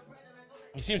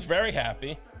 He seems very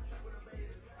happy.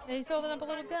 And he's holding up a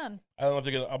little gun. I don't know if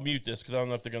they're gonna. I'll mute this because I don't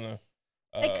know if they're gonna.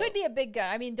 It could be a big gun.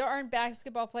 I mean, aren't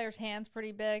basketball players' hands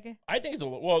pretty big? I think it's a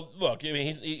little. Well, look. I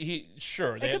mean, he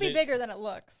sure. It could be bigger than it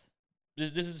looks.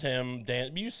 This is him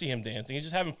dancing. You see him dancing. He's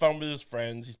just having fun with his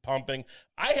friends. He's pumping.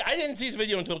 I didn't see his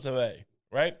video until today,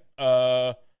 right?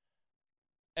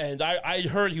 And I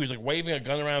heard he was like waving a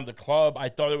gun around the club. I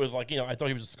thought it was like I thought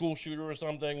he was a school shooter or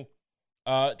something.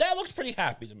 That looks pretty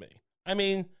happy to me. I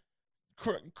mean,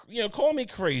 call me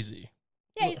crazy.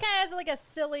 Yeah, he's kind of has like a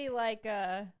silly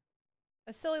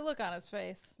a silly look on his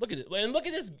face. Look at it, and look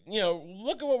at this.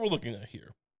 Look at what we're looking at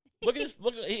here. Look at this.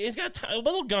 Look, he's got a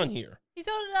little gun here. He's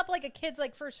holding it up like a kid's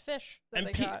like first fish that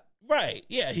they caught. Right?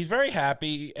 Yeah, he's very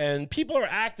happy, and people are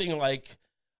acting like.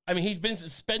 I mean, he's been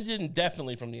suspended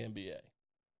indefinitely from the NBA.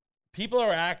 People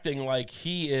are acting like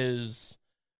he is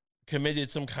committed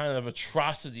some kind of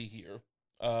atrocity here.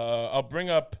 I'll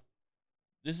bring up.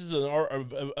 This is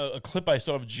a clip I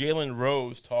saw of Jalen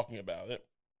Rose talking about it.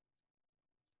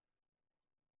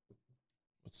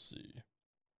 Let's see.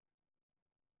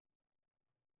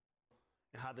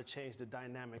 How to change the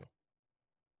dynamic.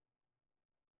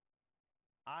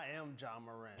 I am Ja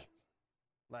Morant.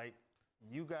 Like,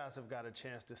 you guys have got a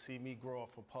chance to see me grow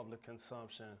up for public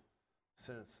consumption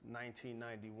since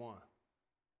 1991.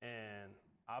 And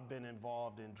I've been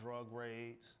involved in drug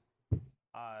raids.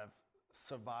 I've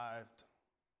survived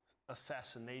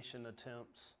assassination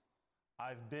attempts.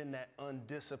 I've been that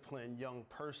undisciplined young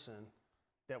person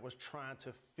that was trying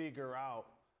to figure out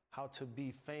how to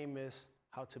be famous,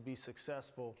 how to be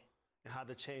successful, and how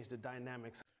to change the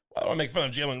dynamics. I don't want to make fun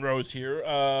of Jalen Rose here,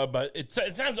 but it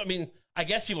sounds, I mean, I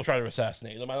guess people try to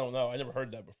assassinate him. I don't know. I never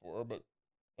heard that before, but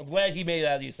I'm glad he made it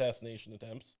out of the assassination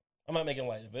attempts. I'm not making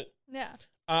light of it. Yeah.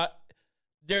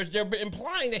 They're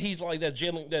implying that he's like that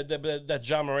that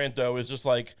Ja Morant, though, is just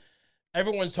like,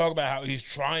 everyone's talking about how he's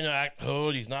trying to act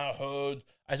hood. He's not hood.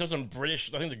 I saw some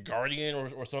British, I think The Guardian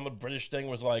or some of the British thing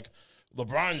was like,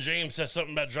 LeBron James says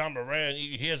something about Ja Morant.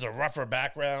 He has a rougher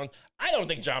background. I don't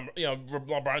think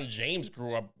LeBron James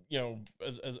grew up,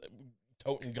 as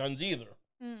toting guns either.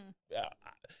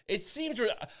 It seems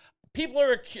people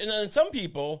are, and some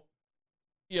people,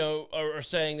 are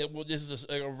saying that this is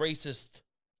a racist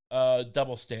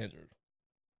double standard.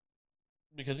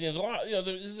 Because there's a lot,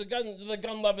 this is a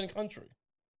gun-loving country,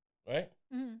 right?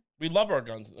 Mm-hmm. We love our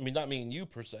guns. I mean, not me and you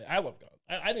per se. I love guns.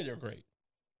 I think they're great.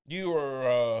 You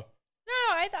are. No,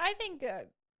 I think Well,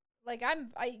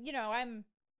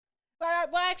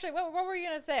 actually, what were you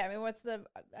gonna say? I mean,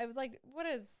 I was like, what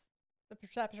is the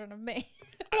perception of me?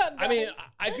 I mean,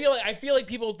 I feel like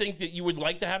people think that you would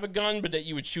like to have a gun, but that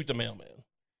you would shoot the mailman.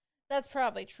 That's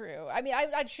probably true. I mean,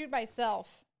 I'd shoot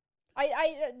myself.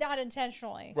 I not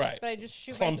intentionally, right? But I just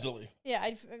shoot clumsily.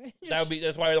 Myself. Yeah,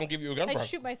 that's why I don't give you a gun. I'd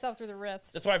shoot myself through the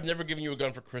wrist. That's why I've never given you a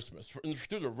gun for Christmas,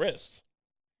 through the wrist.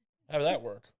 How did that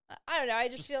work? I don't know. I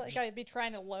just feel like I'd be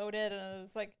trying to load it, and it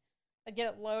was like I'd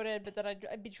get it loaded, but then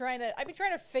I'd be trying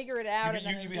to figure it out.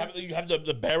 You have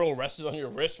the barrel rested on your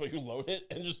wrist while you load it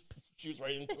and just shoots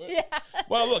right into it. Yeah.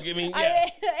 Well, look, I mean, yeah.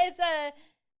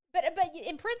 But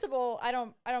in principle, I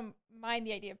don't mind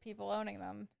the idea of people owning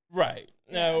them. Right.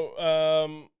 Yeah.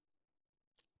 Now,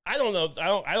 I don't know.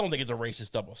 I don't think it's a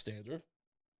racist double standard.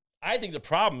 I think the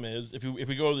problem is if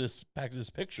we go back to this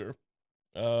picture,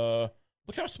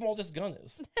 look how small this gun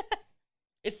is.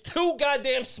 It's too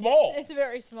goddamn small. It's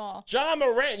very small. John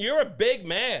Morant, you're a big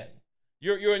man.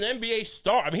 You're an NBA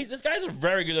star. I mean, this guy's a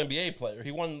very good NBA player.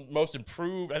 He won Most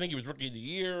Improved. I think he was Rookie of the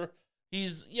Year.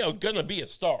 He's, gonna be a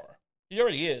star. He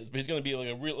already is, but he's gonna be like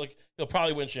a real, like, he'll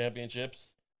probably win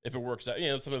championships if it works out.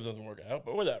 Sometimes it doesn't work out,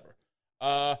 but whatever.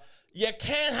 You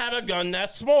can't have a gun that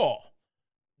small.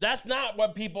 That's not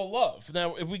what people love.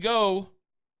 Now, if we go,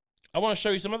 I want to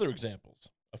show you some other examples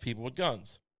of people with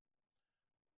guns.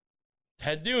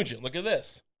 Ted Nugent, look at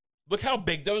this. Look how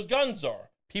big those guns are.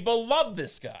 People love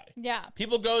this guy. Yeah.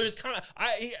 People go,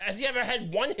 has he ever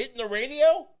had one hit in the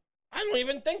radio? I don't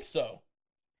even think so.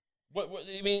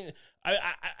 I mean,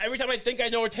 every time I think I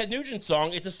know a Ted Nugent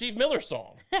song, it's a Steve Miller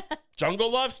song.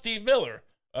 Jungle Love, Steve Miller.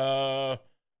 What's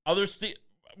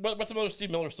some other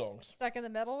Steve Miller songs? Stuck in the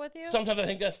Middle with You? Sometimes I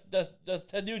think that's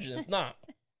Ted Nugent. It's not.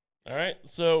 All right?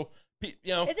 So,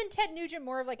 Isn't Ted Nugent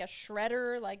more of like a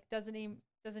shredder? Like, doesn't he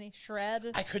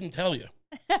shred? I couldn't tell you.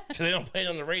 Because they don't play it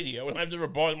on the radio, and I've never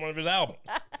bought one of his albums.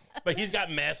 But he's got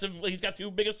two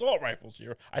big assault rifles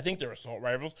here. I think they're assault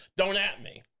rifles. Don't at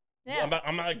me. Yeah.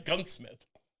 I'm not a gunsmith.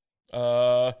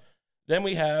 Then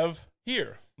we have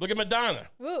here. Look at Madonna.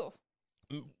 Ooh.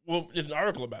 Well, there's an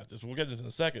article about this. We'll get to this in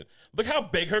a second. Look how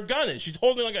big her gun is. She's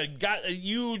holding a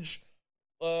huge,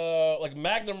 like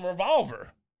Magnum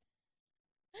revolver.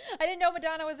 I didn't know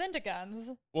Madonna was into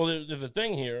guns. Well, there's a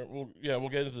thing here. We'll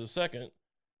get into it in a second.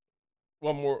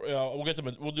 One more. We'll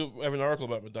have an article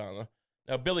about Madonna.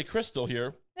 Now, Billy Crystal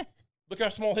here. Look how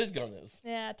small his gun is.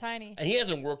 Yeah, tiny. And he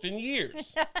hasn't worked in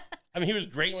years. I mean, he was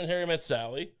great when Harry Met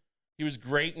Sally. He was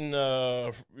great in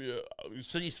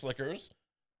City Slickers.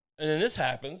 And then this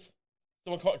happens.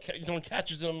 Someone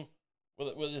catches him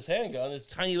with his handgun, his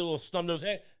tiny little snub-nosed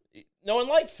hand. No one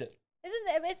likes it.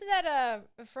 Isn't that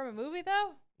from a movie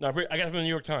though? No, I got it from the New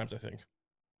York Times, I think.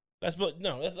 That's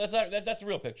a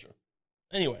real picture.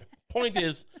 Anyway, point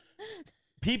is,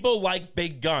 people like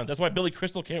big guns. That's why Billy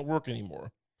Crystal can't work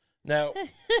anymore. Now,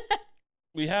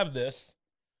 we have this.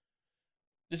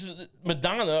 This is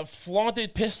Madonna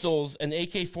flaunted pistols and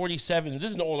AK-47s.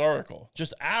 This is an old article.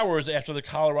 Just hours after the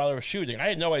Colorado shooting. I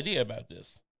had no idea about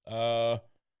this.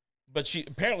 But she's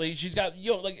got,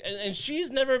 and she's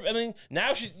never, I mean, now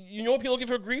what people give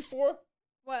her grief for?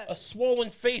 What? A swollen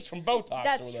face from Botox.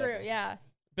 That's true, yeah.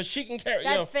 But she can carry,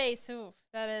 that face, oof,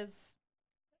 that is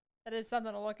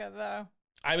something to look at, though.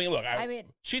 I mean, look,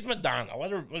 she's Madonna.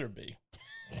 Let her be.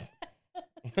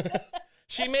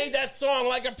 She made that song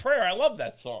like a prayer. I love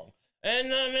that song.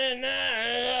 And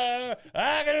I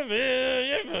can feel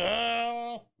you.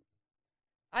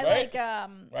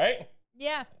 Right?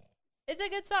 Yeah. It's a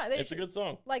good song. It's a good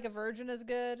song. Like a Virgin is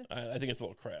good. I think it's a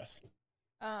little crass.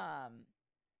 Papa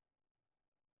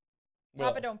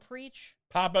else? Don't Preach.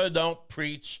 Papa Don't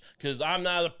Preach, because I'm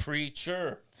not a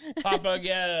preacher. Papa,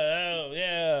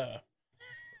 yeah.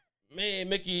 Me,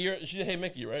 Mickey, she's Hey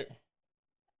Mickey, right?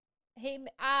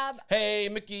 Hey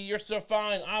Mickey, you're so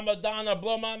fine. I'm Madonna,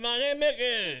 blow my mind. Hey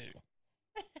Mickey.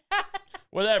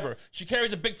 Whatever. She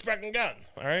carries a big fucking gun.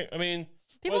 All right. I mean,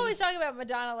 people always talk about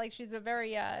Madonna like she's a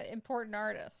very important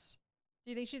artist.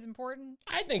 Do you think she's important?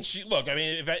 I think look, I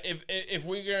mean, if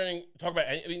we're going to talk about,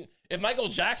 I mean, if Michael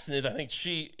Jackson is, I think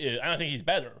she is. I don't think he's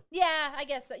better. Yeah, I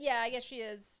guess. Yeah, I guess she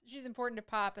is. She's important to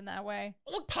pop in that way.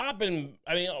 Look, pop and,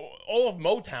 I mean, all of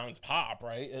Motown's pop,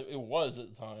 right? It was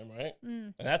at the time, right?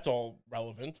 And that's all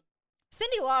relevant.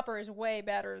 Cyndi Lauper is way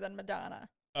better than Madonna.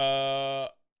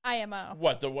 IMO.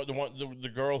 What,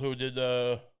 the girl who did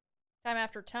Time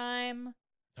After Time.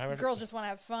 Girls Girls Just Want to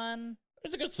Have Fun.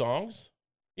 It's a good songs.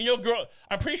 Girl,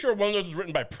 I'm pretty sure one of those was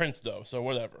written by Prince, though, so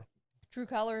whatever. True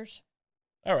Colors.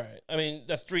 All right. I mean,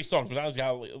 that's 3 songs, but Madonna's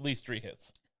got at least 3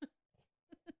 hits.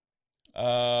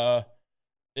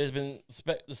 It's been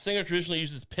the singer traditionally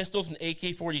uses pistols and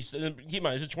AK-47. Keep in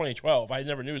mind, this is 2012. I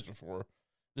never knew this before.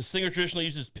 The singer traditionally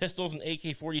uses pistols and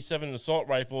AK-47 and assault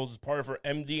rifles as part of her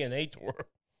MDNA tour.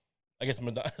 I guess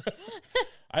Madonna.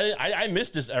 I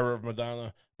missed this era of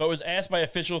Madonna, but was asked by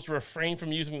officials to refrain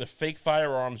from using the fake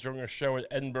firearms during her show at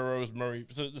Edinburgh's Murray.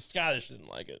 So the Scottish didn't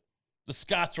like it. The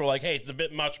Scots were like, hey, it's a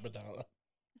bit much, Madonna.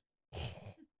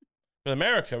 But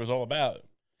America was all about it.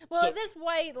 Well, if this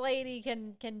white lady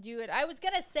can do it, I was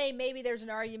gonna say maybe there's an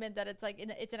argument that it's like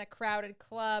it's in a crowded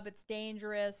club, it's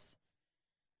dangerous.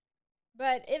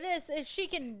 But if she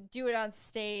can do it on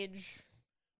stage,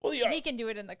 well, he can do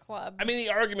it in the club. I mean, the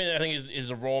argument I think is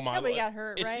a role model. Nobody got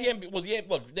hurt, right? Look,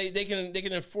 they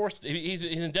can enforce. He's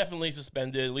indefinitely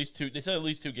suspended. At least 2. They said at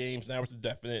least 2 games. Now it's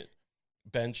indefinite,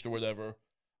 benched or whatever.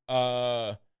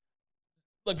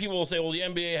 Like people will say, well, the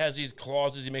NBA has these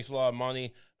clauses. He makes a lot of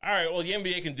money. All right, well, the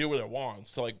NBA can do what it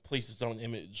wants to like police its own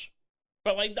image.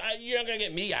 But like, you're not gonna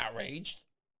get me outraged.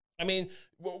 I mean,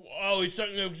 oh, he's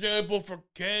setting an example for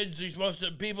kids. You're supposed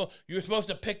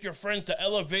to pick your friends to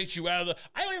elevate you out of the.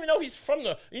 I don't even know if he's from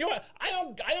the. You know what? I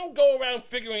don't go around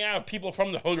figuring out if people are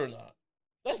from the hood or not.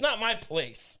 That's not my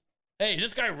place. Hey, is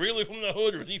this guy really from the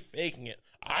hood or is he faking it?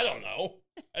 I don't know.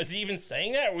 Is he even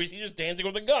saying that, or is he just dancing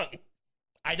with a gun?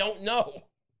 I don't know.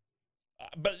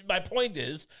 But my point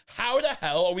is, how the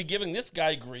hell are we giving this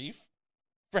guy grief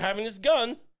for having this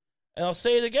gun? And I'll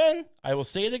say it again. I will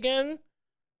say it again.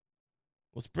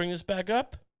 Let's bring this back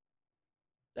up.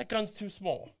 That gun's too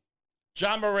small.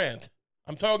 John Morant,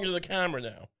 I'm talking to the camera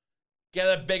now. Get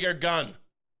a bigger gun.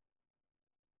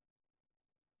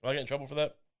 Will I get in trouble for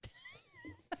that?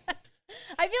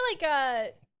 I feel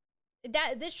like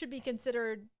that this should be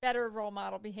considered better role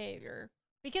model behavior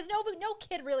because no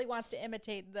kid really wants to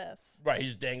imitate this. Right,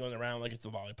 he's dangling around like it's a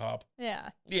lollipop.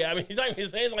 Yeah. Yeah, I mean, his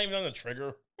hand's not even on the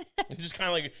trigger. He's just kind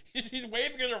of like he's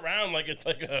waving it around like it's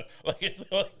like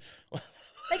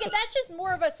Like that's just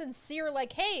more of a sincere,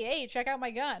 like, hey, check out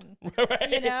my gun. Right.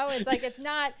 You know, it's like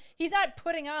he's not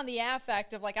putting on the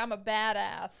affect of like I'm a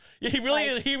badass. Yeah, he really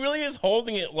is. He really is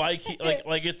holding it like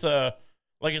it's a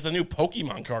new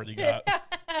Pokemon card he got.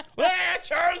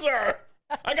 Charizard!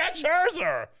 I got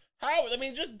Charizard. How? I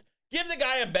mean, just give the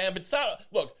guy a ban. But stop.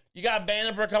 Look, you got to ban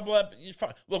him for a couple of.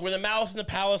 Look, when the Malice in the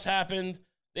Palace happened,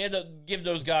 they had to give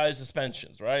those guys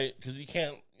suspensions, right? Because you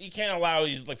can't allow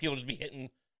these like people to just be hitting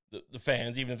the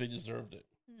fans, even if they deserved it.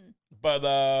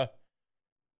 But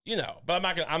you know, but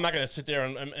I'm not gonna sit there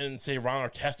and say Ron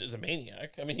Artest is a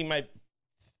maniac. I mean, he might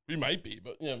be,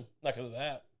 but you know, not because of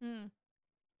that.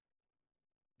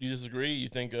 You disagree? You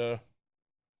think? I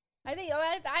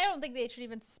don't think they should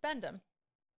even suspend him.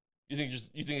 You think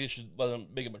they should let him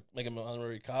make him an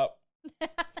honorary cop?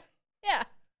 Yeah.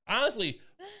 Honestly,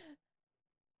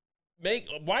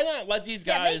 why not let these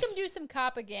guys? Yeah, make him do some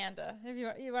propaganda if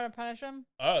you want to punish him.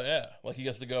 Oh yeah, like he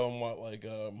gets to go and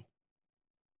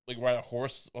like ride a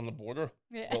horse on the border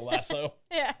with a lasso.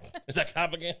 Yeah. Is that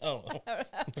propaganda? I don't know. I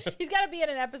don't know. He's got to be in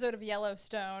an episode of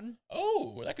Yellowstone.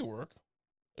 Oh, that could work.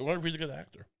 I wonder if he's a good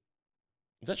actor.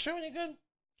 Is that show any good?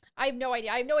 I have no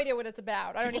idea. I have no idea what it's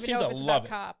about. I don't even know if it's about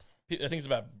cops. I think it's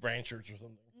about ranchers or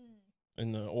something.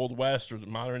 In the Old West or the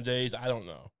modern days. I don't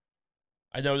know.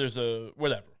 I know there's a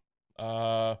whatever.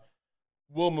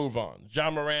 We'll move on.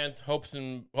 John Morant, hopes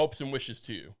and wishes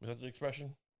to you. Is that the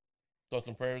expression? Thoughts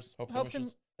and prayers? Hopes and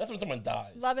wishes? That's when someone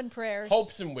dies. Love and prayers.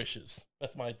 Hopes and wishes.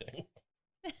 That's my thing.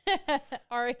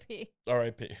 R.I.P.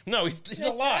 R.I.P. No, he's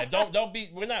alive. Don't be.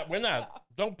 We're not.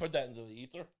 Don't put that into the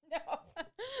ether. No.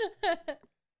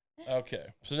 Okay,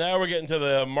 so now we're getting to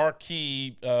the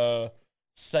marquee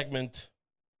segment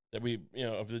that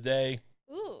of the day.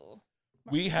 Ooh.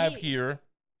 We have here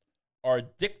our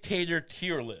dictator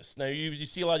tier list. Now you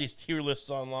see a lot of these tier lists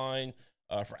online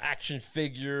for action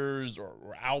figures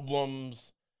or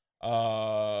albums,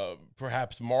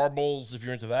 perhaps marbles if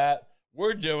you're into that.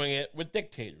 We're doing it with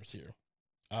dictators here.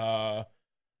 Now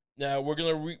we're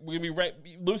gonna be right.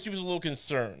 Lucy was a little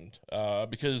concerned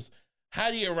because how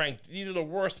do you rank? These are the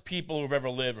worst people who've ever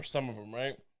lived, or some of them,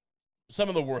 right? Some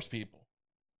of the worst people.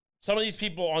 Some of these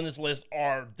people on this list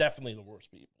are definitely the worst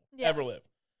people ever lived.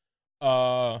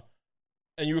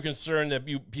 And you were concerned that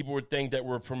people would think that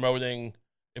we're promoting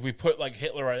if we put like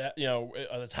Hitler at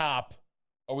the top.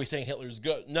 Are we saying Hitler's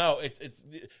good? No, it's.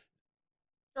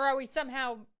 Or are we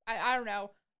somehow? I don't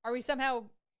know. Are we somehow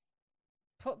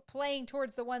playing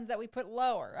towards the ones that we put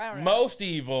lower? I don't know. Most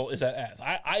evil is at S.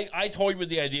 I toyed with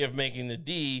the idea of making the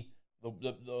D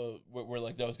the where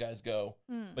like those guys go,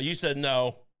 but you said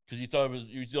no because you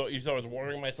thought I was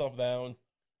watering myself down,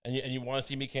 and you want to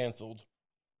see me canceled.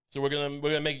 So we're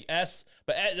gonna make S,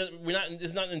 but we're not.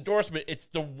 It's not an endorsement. It's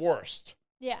the worst.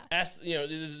 Yeah. S.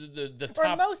 The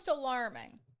top. Or most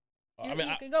alarming. You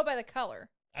can go by the color.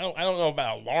 I don't know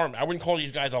about alarming. I wouldn't call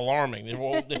these guys alarming.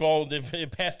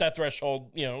 They've passed that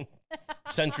threshold,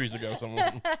 centuries ago. Some of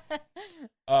them.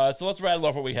 So let's rattle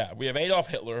off what we have. We have Adolf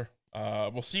Hitler.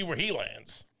 We'll see where he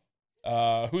lands.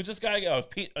 Who's this guy? Oh,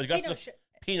 Augustus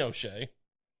Pinochet.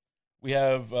 We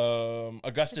have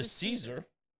Augustus Caesar.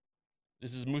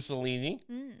 This is Mussolini.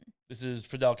 This is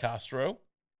Fidel Castro.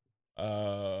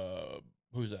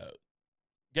 Who's that?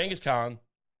 Genghis Khan.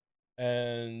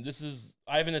 And this is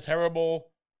Ivan the Terrible.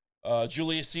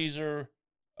 Julius Caesar.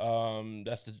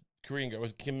 That's the Korean guy.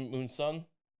 Was it Kim Il-sung?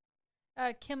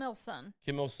 Kim Il-sung.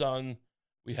 Kim Il-sung.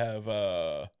 We have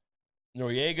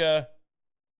Noriega,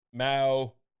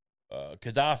 Mao,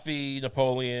 Gaddafi,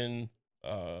 Napoleon,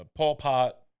 Pol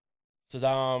Pot,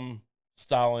 Saddam,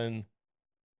 Stalin,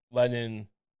 Lenin,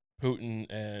 Putin,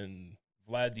 and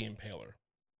Vlad the Impaler.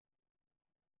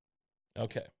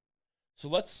 Okay. So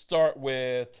let's start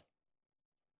with,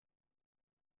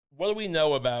 what do we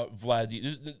know about Vlad?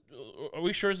 Are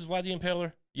we sure this is Vlad the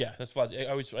Impaler? Yeah, that's Vlad.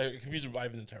 I confuse him with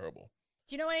Ivan the Terrible.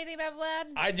 Do you know anything about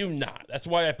Vlad? I do not. That's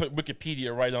why I put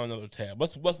Wikipedia right on another tab.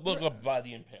 Let's look up Vlad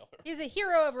the Impaler. He's a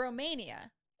hero of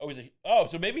Romania.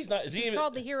 So maybe he's not. He's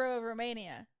called the hero of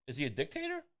Romania. Is he a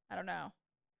dictator? I don't know.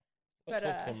 Let's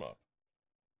look him up.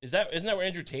 Isn't that where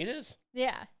Andrew Tate is?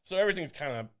 Yeah. So everything's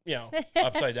kind of,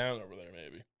 upside down over there,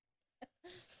 maybe.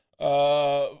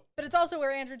 But it's also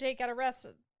where Andrew Tate got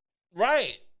arrested.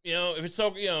 Right. If it's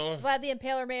so, Vlad the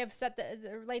Impaler may have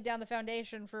laid down the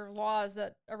foundation for laws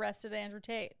that arrested Andrew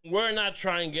Tate. We're not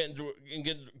trying to get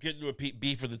into a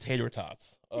beef with the tater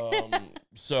tots.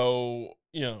 So,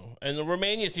 and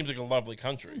Romania seems like a lovely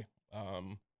country.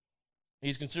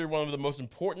 He's considered one of the most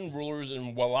important rulers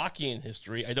in Wallachian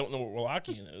history. I don't know what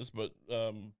Wallachian is, but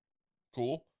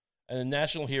cool. And the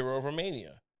national hero of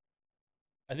Romania.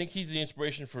 I think he's the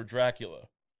inspiration for Dracula.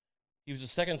 He was the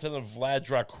second son of Vlad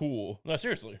Dracul. No,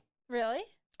 seriously. Really?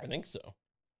 I think so.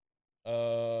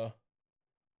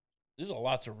 There's a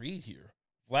lot to read here.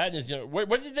 Vlad and his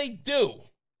what did they do?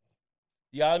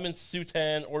 The Ottoman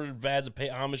Sultan ordered Vlad to pay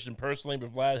homage in personally,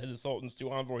 but Vlad had the Sultan's 2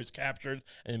 envoys captured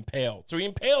and impaled. So he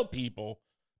impaled people,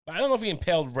 but I don't know if he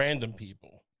impaled random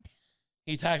people.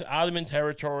 He attacked Ottoman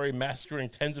territory, massacring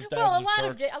tens of thousands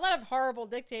of Turks. A lot of horrible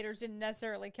dictators didn't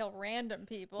necessarily kill random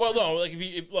people. Well, no, like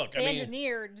look,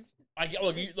 engineered.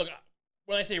 Look.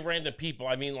 When I say random people,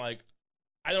 I mean like,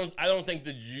 I don't think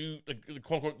the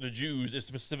quote unquote the Jews is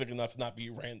specific enough to not be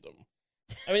random.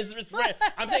 I mean, it's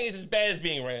I'm saying it's as bad as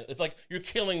being random. It's like you're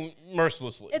killing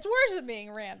mercilessly. It's worse than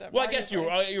being random. Well, I guess it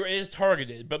is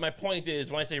targeted, but my point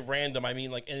is, when I say random, I mean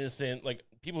like innocent, like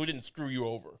people who didn't screw you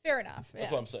over. Fair enough.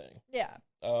 That's what I'm saying. Yeah.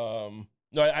 No,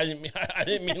 I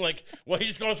didn't mean like, well, he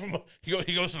just goes he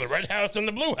goes to the red house and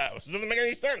the blue house. It doesn't make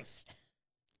any sense.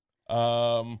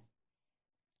 I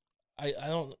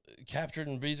don't captured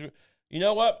and visa. You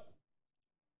know what?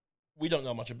 We don't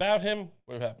know much about him.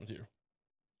 What happened here?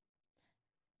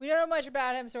 We don't know much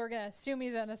about him, so we're gonna assume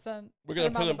he's innocent. We're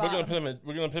gonna put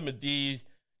him a D,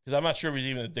 because I'm not sure if he's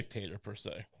even a dictator per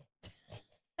se.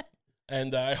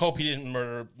 And I hope he didn't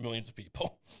murder millions of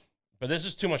people. But there's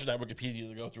just too much of that Wikipedia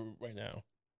to go through right now.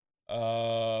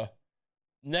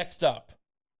 Next up,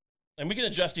 and we can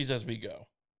adjust these as we go.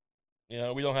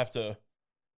 We don't have to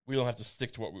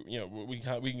stick to what we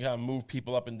can kind of move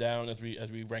people up and down as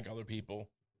we rank other people.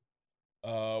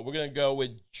 We're gonna go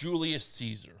with Julius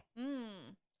Caesar.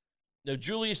 Now,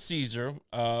 Julius Caesar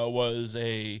was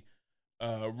a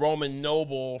Roman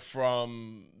noble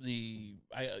from the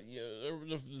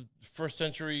first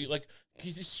century. Like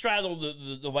he straddled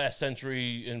the last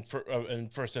century in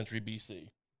first century BC,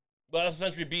 last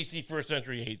century BC, first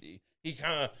century AD.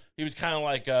 He was kind of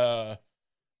like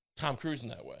Tom Cruise in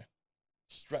that way,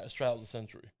 straddled the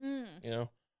century.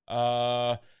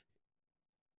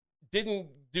 Didn't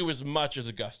do as much as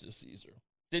Augustus Caesar.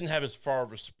 Didn't have as far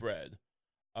of a spread.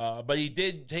 But he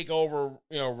did take over,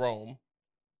 Rome,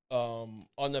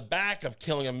 on the back of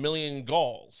killing 1 million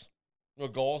Gauls. You know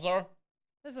what Gauls are?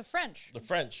 This is the French. The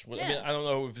French. Yeah. I mean, I don't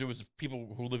know if it was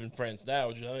people who live in France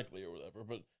now, genetically or whatever,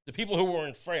 but the people who were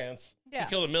in France, he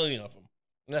killed 1 million of them.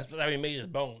 And that's how he made his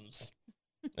bones.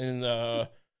 And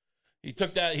he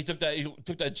took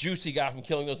that juice he got from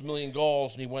killing those 1 million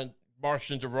Gauls, and he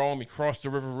marched into Rome. He crossed the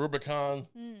river Rubicon,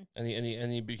 and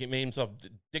he made himself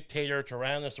dictator,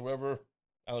 Tyrannus, or whatever.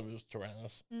 I don't know if it was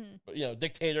Tyrannus, but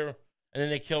dictator. And then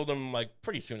they killed him like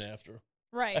pretty soon after.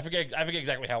 Right. I forget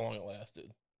exactly how long it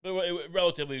lasted, but it was a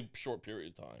relatively short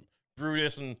period of time.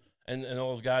 Brutus and all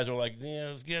those guys were like,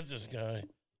 let's get this guy.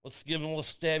 Let's give him a little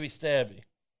stabby.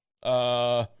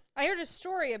 I heard a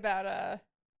story about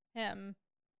him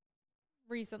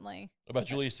recently. About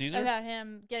Julius Caesar? About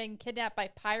him getting kidnapped by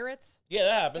pirates. Yeah,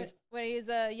 that happened. When he was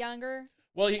younger.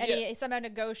 Well, he somehow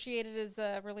negotiated his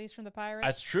release from the pirates.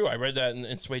 That's true. I read that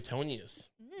in Suetonius,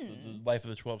 the Life of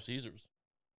the 12 Caesars.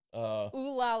 Ooh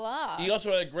la la. He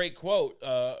also had a great quote.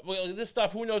 Well, this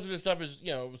stuff, who knows what this stuff is,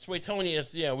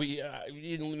 Suetonius, we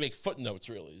didn't make footnotes,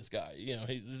 really, this guy.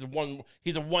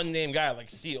 He's a one-name guy like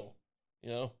Seal,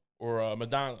 or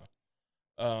Madonna.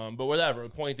 But whatever. The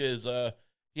point is,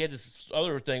 he had this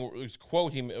other thing, this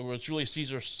quote, where Julius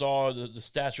Caesar saw the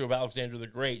statue of Alexander the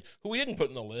Great, who he didn't put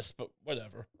in the list, but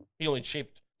whatever. He only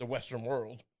shaped the Western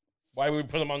world. Why would we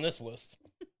put him on this list?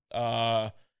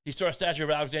 He saw a statue of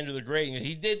Alexander the Great, and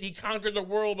he conquered the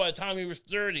world by the time he was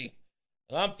 30.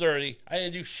 And I'm 30. I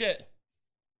didn't do shit.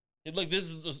 Like this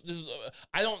is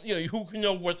I don't who can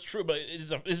know what's true, but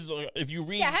if you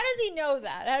read. Yeah, how does he know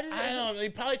that? How does I don't know. He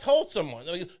probably told someone.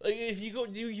 Like if you go,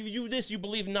 you do this, you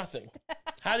believe nothing.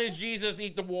 How did Jesus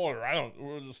eat the water?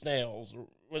 Or the snails, or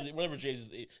whatever Jesus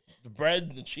ate, the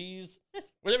bread, the cheese,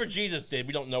 whatever Jesus did.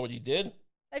 We don't know what he did.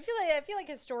 I feel like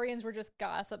historians were just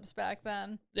gossips back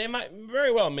then. They might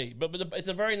very well be, but it's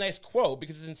a very nice quote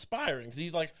because it's inspiring. Because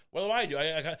he's like, "What do I do?"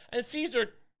 And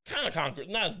Caesar kind of conquered,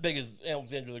 not as big as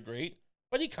Alexander the Great,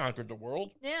 but he conquered the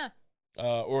world. Yeah,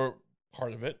 or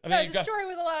part of it. I mean, it's a story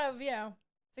with a lot of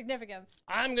significance.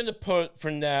 I'm gonna put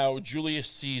for now Julius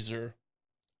Caesar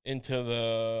into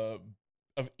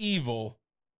of evil.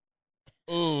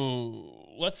 Ooh,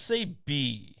 let's say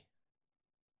B,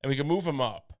 and we can move him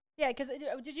up. Yeah, because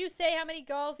did you say how many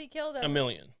Gauls he killed? A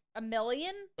million. A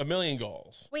million? A million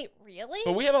Gauls. Wait, really?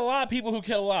 But we have a lot of people who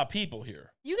kill a lot of people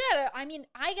here.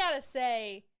 I gotta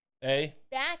say,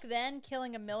 back then,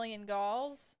 killing a million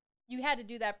Gauls, you had to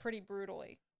do that pretty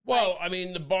brutally. Well,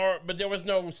 but there was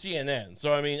no CNN,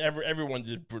 so I mean, everyone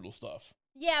did brutal stuff.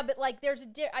 Yeah, but like, there's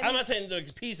I'm not saying to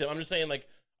appease him. I'm just saying like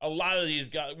a lot of these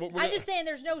guys. I'm just saying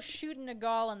there's no shooting a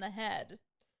Gaul in the head.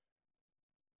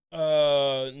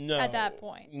 No. At that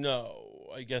point, no.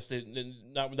 I guess they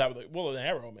not that. Well, an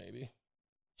arrow maybe.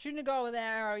 Shooting a Gaul with an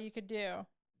arrow, you could do.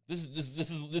 This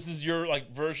is your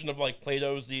like version of like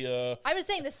Plato's the. I was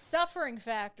saying the suffering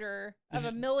factor of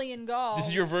a million Gauls. This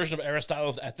is your version of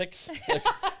Aristotle's ethics. Like,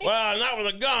 well, not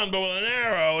with a gun, but with an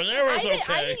arrow. An arrow's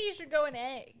okay. I think you should go an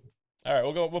A. All right,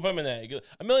 we'll put him an A.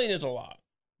 A million is a lot,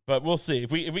 but we'll see.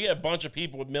 If we get a bunch of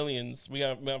people with millions, we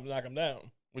gotta knock them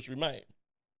down, which we might.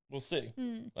 We'll see.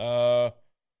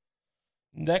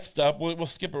 Next up, we'll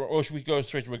skip, or should we go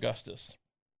straight to Augustus?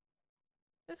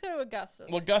 Let's go to Augustus.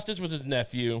 Well, Augustus was his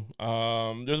nephew.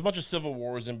 There's a bunch of civil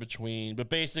wars in between, but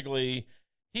basically,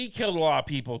 he killed a lot of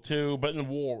people too, but in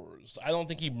wars. I don't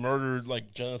think he murdered,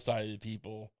 like, genocided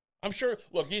people. I'm sure,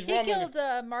 look, he killed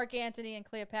Mark Antony and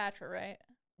Cleopatra, right?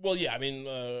 Well, yeah, I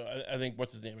think,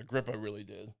 what's his name? Agrippa really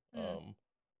did.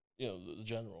 The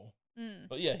general.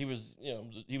 But yeah, he was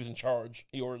in charge.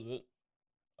 He ordered it.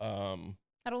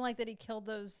 I don't like that he killed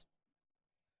those.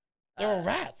 They were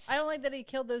rats. I don't like that he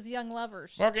killed those young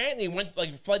lovers. Mark Antony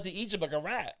fled to Egypt like a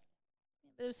rat.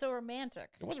 It was so romantic.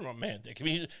 It wasn't romantic. I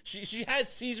mean, she had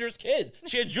Caesar's kid.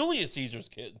 She had Julius Caesar's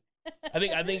kid. I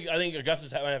think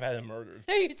Augustus might have had him murdered.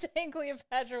 Are you saying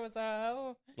Cleopatra was a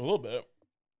hoe? A little bit.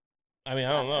 I mean,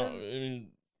 I don't know.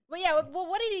 Well, yeah. Well,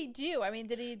 what did he do? I mean,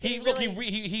 did he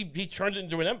turned it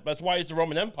into an empire. That's why it's the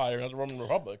Roman Empire, not the Roman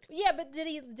Republic. Yeah, but did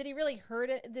he really hurt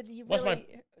it? Did he really?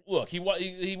 He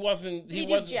wasn't. Did he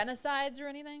do genocides or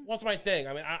anything? What's my thing?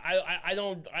 I mean, I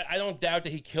don't doubt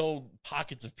that he killed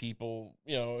pockets of people,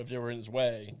 if they were in his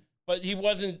way. But he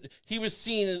wasn't. He was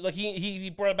seen as like he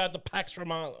brought about the Pax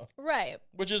Romana, right?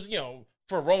 Which is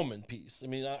for Roman peace. I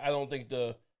mean, I don't think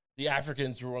the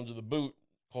Africans who were under the boot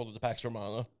called it the Pax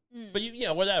Romana. But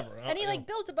whatever. And he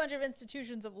built a bunch of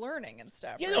institutions of learning and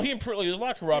stuff. Yeah, right? He improved. Like, there was a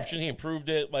lot of corruption. Yeah. He improved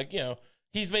it.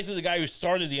 He's basically the guy who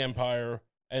started the empire,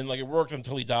 and it worked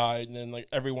until he died, and then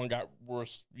everyone got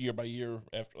worse year by year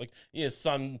after. His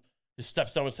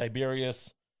stepson was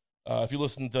Tiberius. If you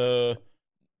listen to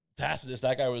Tacitus,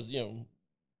 that guy was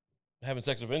having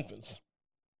sex with infants,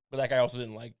 but that guy also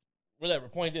didn't like whatever.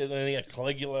 Point is, and then he had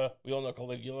Caligula. We all know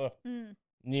Caligula.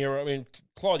 Nero. I mean,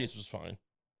 Claudius was fine.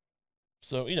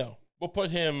 So, we'll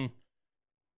put him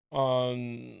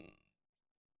on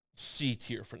C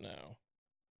tier for now.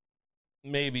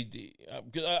 Maybe D.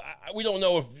 We don't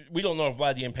know if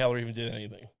Vlad the Impaler even did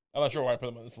anything. I'm not sure why I put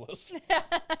him on this list.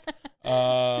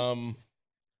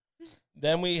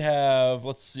 Then we have,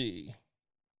 let's see,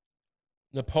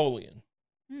 Napoleon.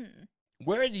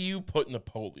 Where do you put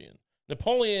Napoleon?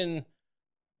 Napoleon,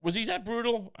 was he that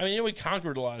brutal? I mean, he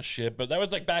conquered a lot of shit, but that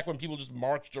was back when people just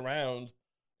marched around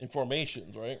in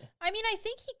formations, right? I mean, I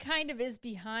think he kind of is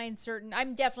behind certain.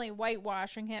 I'm definitely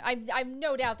whitewashing him. I'm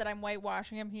no doubt that I'm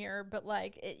whitewashing him here, but I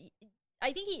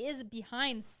think he is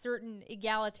behind certain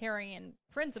egalitarian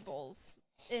principles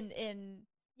in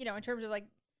terms of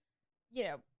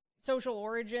social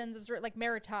origins of certain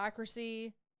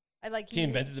meritocracy. He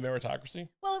invented the meritocracy?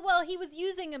 Well, he was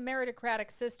using a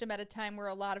meritocratic system at a time where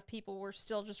a lot of people were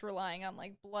still just relying on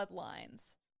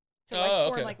bloodlines to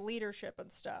form leadership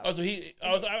and stuff. Oh, so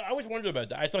I always wondered about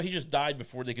that. I thought he just died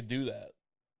before they could do that.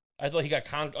 I thought he got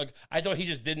I thought he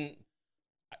just didn't.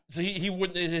 So he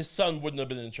wouldn't. His son wouldn't have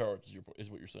been in charge. Is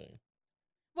what you're saying?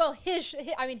 Well, his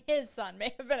son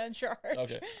may have been in charge.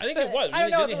 Okay, I think it was. I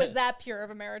don't know if it was that pure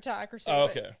of a meritocracy. Oh,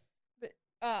 okay.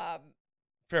 But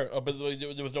fair. But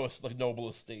there was no noble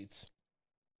estates.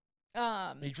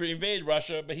 He invaded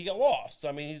Russia, but he got lost.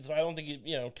 I mean, I don't think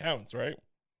he counts, right?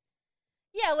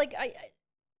 Yeah, like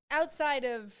outside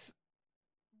of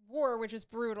war, which is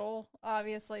brutal,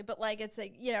 obviously, but like it's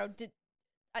like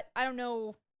I don't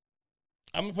know.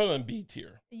 I'm gonna put him in B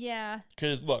tier. Yeah.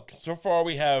 Because look, so far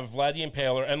we have Vlad the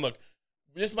Impaler, and look,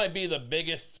 this might be the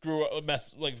biggest screw up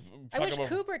mess. Like, I wish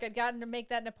Kubrick had gotten to make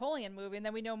that Napoleon movie, and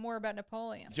then we know more about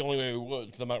Napoleon. It's the only way we would,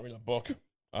 because I'm not reading a book.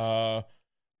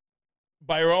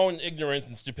 By our own ignorance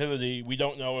and stupidity, we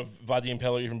don't know if Vlad the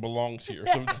Impaler even belongs here.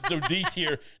 So D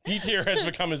tier has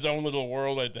become his own little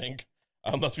world, I think,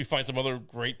 unless we find some other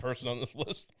great person on this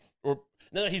list. Or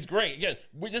no, he's great. Again,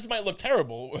 this might look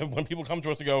terrible when people come to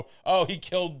us and go, "Oh, he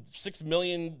killed 6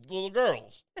 million little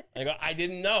girls." I go, "I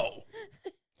didn't know."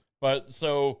 But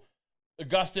so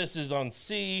Augustus is on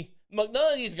C. Look,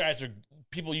 none of these guys are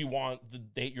people you want to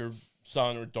date your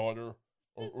son or daughter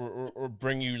or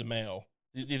bring you the mail.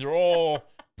 These are all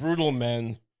brutal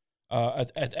men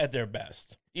at their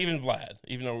best. Even Vlad,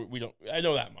 even though I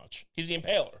know that much. He's the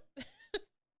Impaler.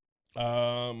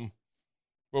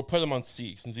 We'll put him on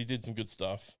C since he did some good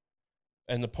stuff.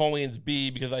 And Napoleon's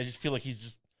B because I just feel like he's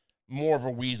just more of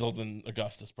a weasel than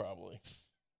Augustus, probably.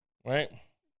 Right?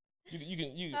 You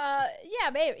can. Yeah,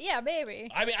 maybe. Yeah, maybe.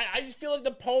 I mean, I just feel like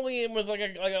Napoleon was like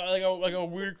a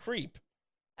weird creep.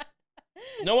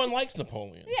 No one likes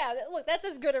Napoleon. Yeah, look, that's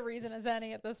as good a reason as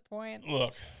any at this point.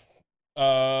 Look,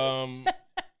 what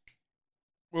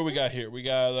we got here? We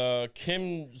got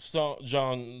Kim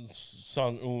Jong-un.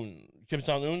 Kim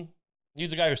Jong-un? He's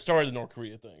the guy who started the North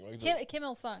Korea thing. Right? Kim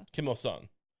Il-sung. Kim Il-sung.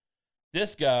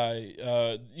 This guy,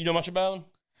 you know much about him?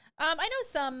 I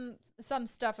know some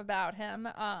stuff about him.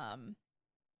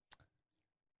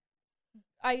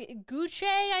 Gucci,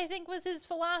 I think, was his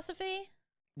philosophy.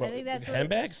 What, I think that's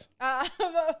handbags? It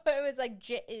was like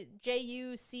Juche.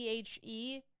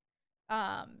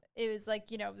 It was like,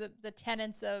 the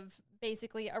tenets of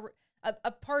basically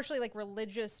a partially like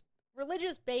religious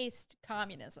based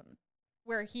communism,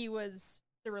 where he was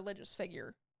the religious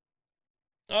figure.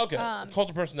 Okay, cult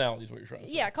of personality is what you're trying to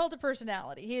say. Yeah, cult of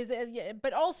personality. He is,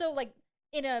 but also like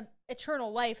in a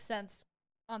eternal life sense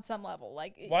on some level.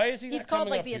 Like, why is he? He's called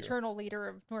like the eternal leader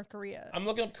of North Korea. I'm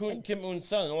looking up Kim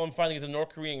Il-sung, and all I'm finding is a North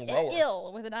Korean rower.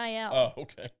 Il with an IL. Oh,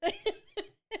 okay.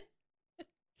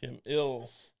 Kim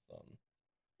Il-sung.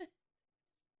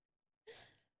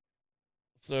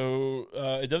 So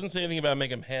it doesn't say anything about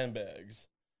making handbags,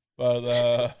 but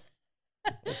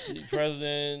let's see.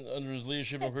 President under his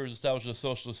leadership, North Korea established a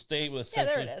socialist state with a yeah,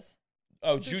 there it is.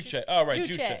 Oh, Juche. Oh, right,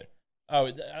 Juche. Juche. Oh,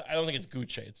 I don't think it's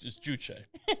Gucci. It's just Juche.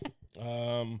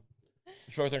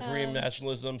 Struggle with Korean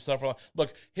nationalism, stuff.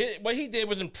 Look, what he did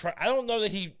was I don't know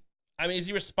that is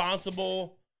he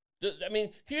responsible?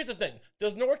 Here's the thing.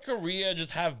 Does North Korea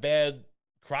just have bad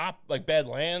bad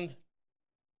land?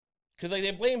 Because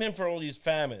they blame him for all these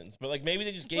famines, but maybe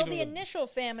they just gave him... Well, the initial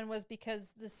famine was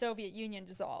because the Soviet Union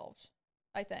dissolved,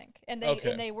 I think. And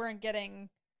they weren't getting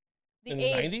the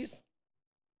aid. In the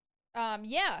 90s?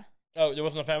 Yeah. Oh, there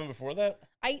wasn't a famine before that?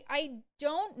 I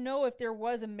don't know if there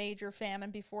was a major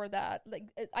famine before that.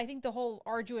 I think the whole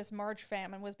Arduous March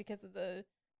famine was because of the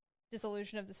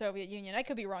dissolution of the Soviet Union. I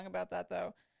could be wrong about that,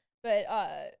 though. But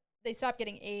they stopped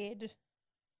getting aid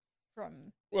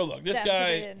from... Well, look, this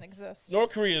guy didn't exist.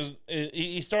 North Korea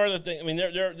he started a thing.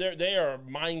 They are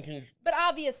mind control. But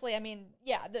obviously,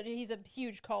 he's a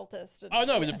huge cultist. Oh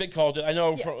no, he's a big cultist. I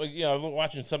know from I was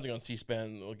watching something on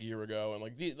C-SPAN a year ago, and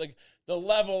the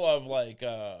level of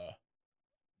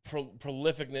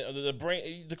prolificness, the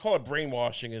brain, to call it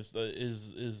brainwashing is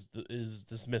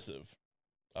dismissive.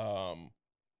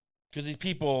 Because these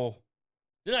people,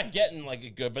 they're not getting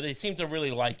it good, but they seem to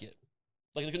really like it.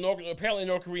 Apparently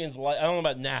North Koreans I don't know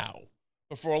about now,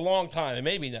 but for a long time, and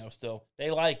maybe now still, they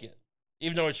like it.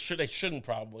 Even though they shouldn't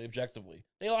probably, objectively.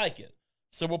 They like it.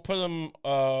 So we'll put him,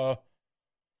 but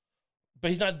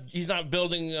he's not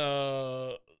building,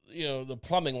 the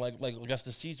plumbing like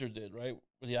Augustus Caesar did, right?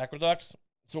 With the aqueducts.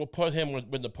 So we'll put him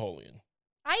with Napoleon.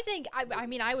 I think,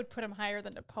 I would put him higher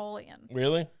than Napoleon.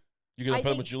 Really? You're going to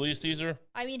put him with Julius Caesar?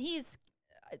 He's,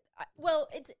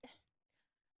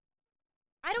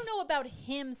 I don't know about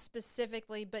him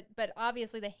specifically, but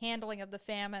obviously the handling of the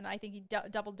famine, I think he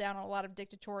doubled down on a lot of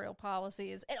dictatorial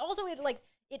policies. And also, it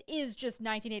is just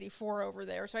 1984 over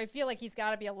there, so I feel like he's got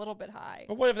to be a little bit high.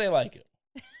 But what if they like it?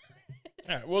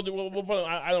 All right, we'll put him,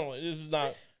 I don't know.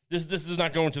 This is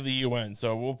not going to the UN,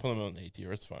 so we'll put him on A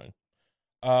tier. It's fine.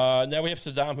 Now we have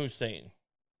Saddam Hussein.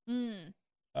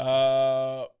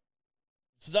 Saddam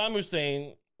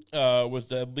Hussein was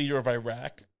the leader of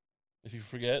Iraq, if you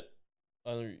forget.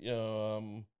 We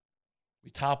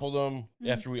toppled him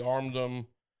after we armed him.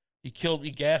 He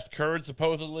gassed Kurds,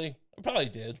 supposedly. He probably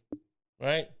did,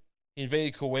 right? He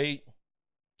invaded Kuwait.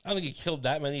 I don't think he killed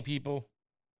that many people.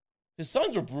 His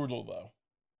sons were brutal, though.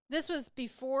 This was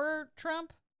before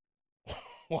Trump?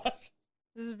 What?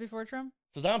 This is before Trump?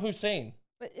 Saddam Hussein.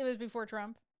 But it was before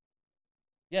Trump?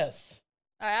 Yes.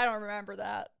 I don't remember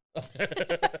that.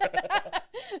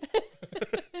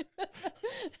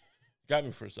 Got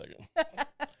me for a second.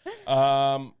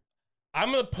 I'm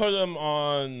going to put him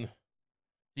on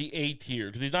the A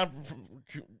tier because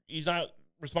he's not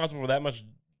responsible for that much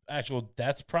actual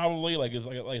deaths, probably, like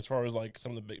as far as like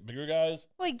some of the bigger guys.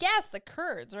 Well, he gassed the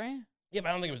Kurds, right? Yeah, but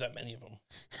I don't think it was that many of them.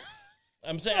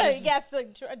 I'm Well, saying he gassed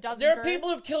like a dozen there are Kurds. people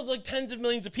who've killed like tens of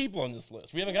millions of people on this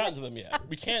list. We haven't gotten to them yet.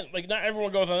 We can't, like, not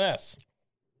everyone goes on S.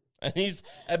 And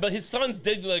but his sons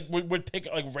did like would pick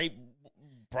like rape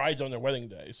brides on their wedding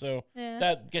day. So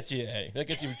that gets you an A. That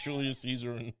gets you Julius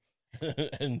Caesar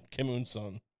and Kim Un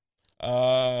Son.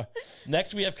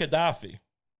 Next we have Gaddafi.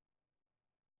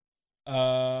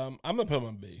 I'm gonna put him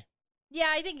on B. Yeah,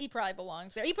 I think he probably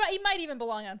belongs there. He might even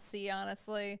belong on C,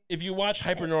 honestly. If you watch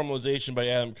Hypernormalization by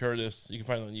Adam Curtis, you can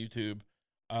find it on YouTube.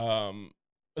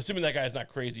 Assuming that guy's not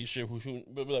crazy as shit,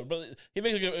 but he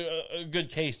makes a good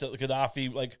case that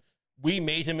Gaddafi, like, we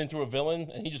made him into a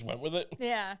villain, and he just went with it.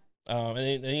 Yeah. And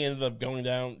he ended up going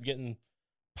down, getting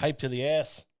piped to the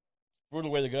ass.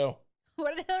 Brutal way to go.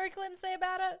 What did Hillary Clinton say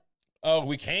about it? Oh,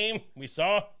 we came, we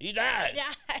saw, he died.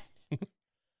 Yeah.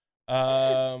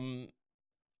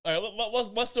 All right,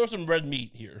 let's throw some red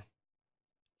meat here.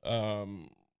 Well,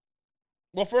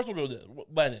 first we'll go to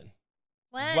Lenin.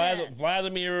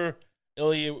 Vladimir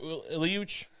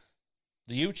Ilyich.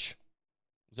 Ilyich? Is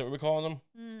that what we're calling him?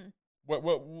 Mm. What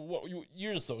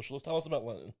you're a socialist. Tell us about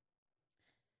Lenin.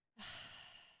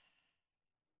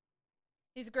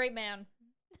 He's a great man.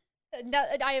 No,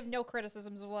 I have no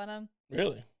criticisms of Lenin.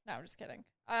 Really? No, I'm just kidding.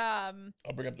 I'll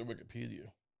bring up the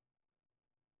Wikipedia.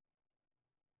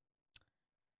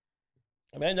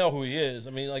 I mean, I know who he is. I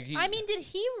mean, like did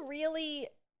he really,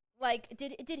 like,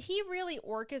 did he really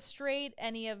orchestrate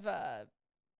any of the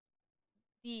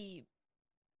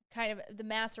kind of the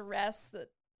mass arrests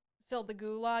that filled the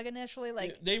gulag initially?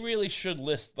 Like, they really should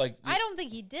list, like, I don't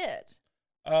think he did.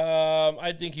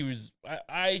 I think he was.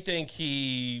 I think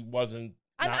he wasn't.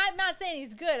 I'm not saying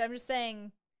he's good. I'm just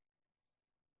saying.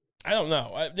 I don't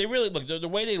know. They really look the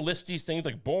way they list these things,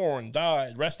 like born,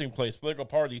 died, resting place, political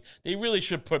party. They really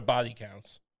should put body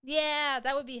counts. Yeah,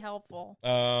 that would be helpful.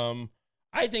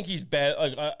 I think he's bad.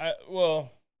 Like,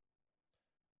 well,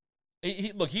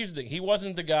 look. Here's the thing. He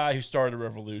wasn't the guy who started a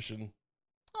revolution.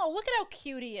 Oh, look at how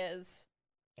cute he is.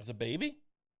 As a baby.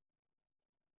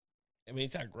 I mean,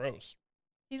 he's kind of gross.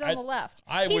 He's on the left.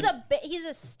 He's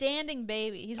a standing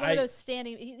baby. He's one of those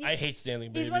standing. I hate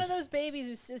standing babies. He's one of those babies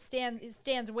who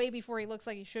stands way before he looks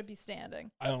like he should be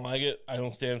standing. I don't like it. I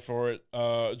don't stand for it.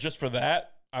 Just for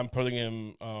that, I'm putting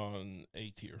him on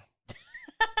A tier.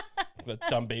 That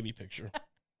dumb baby picture.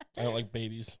 I don't like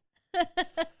babies.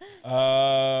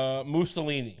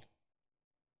 Mussolini.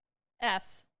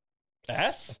 S.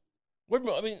 S? What?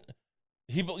 I mean,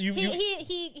 he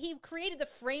created the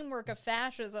framework of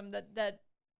fascism that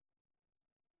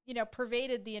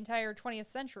pervaded the entire 20th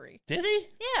century. Did he?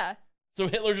 Yeah. So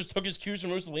Hitler just took his cues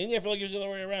from Mussolini? I feel like it was the other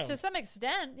way around. To some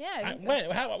extent, yeah.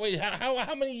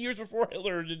 How many years before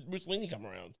Hitler did Mussolini come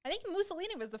around? I think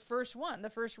Mussolini was the first one, the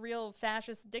first real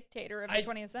fascist dictator of the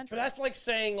 20th century. But that's like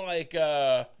saying like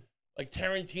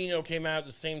Tarantino came out at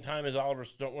the same time as Oliver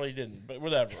Stone. Well, he didn't, but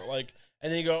whatever. Like,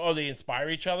 and then you go, oh, they inspire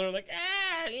each other. Like,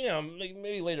 like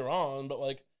maybe later on, but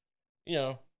like,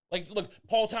 like look,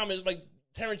 Paul Thomas, like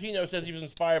Tarantino says he was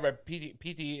inspired by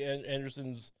P.T.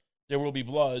 Anderson's "There Will Be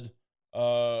Blood"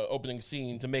 opening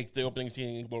scene to make the opening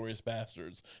scene in Inglourious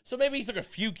Bastards. So maybe he took a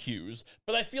few cues,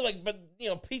 but I feel like,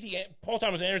 Paul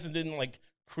Thomas Anderson didn't like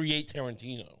create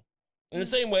Tarantino. In the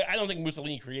same way, I don't think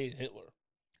Mussolini created Hitler.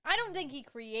 I don't think he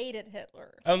created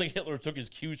Hitler. I don't think Hitler took his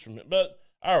cues from him, but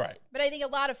all right. But I think a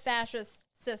lot of fascist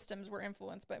systems were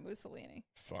influenced by Mussolini.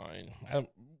 Fine.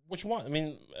 Which one? I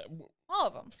mean, all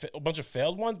of them. A bunch of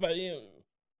failed ones, but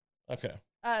okay.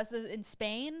 In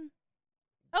Spain.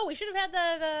 Oh, we should have had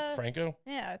the Franco.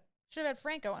 Yeah, should have had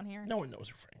Franco on here. No one knows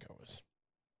who Franco is.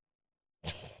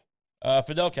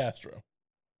 Fidel Castro.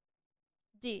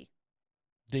 D.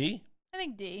 D. I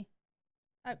think D.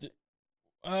 Let's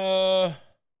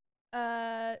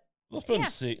put him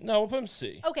C. No, we'll put him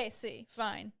C. Okay, C.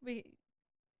 Fine. Do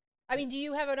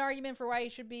you have an argument for why he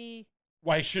should be?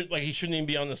 Why he shouldn't even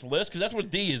be on this list? Because that's what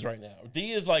D is right now.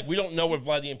 D is like, we don't know what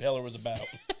Vlad the Impaler was about.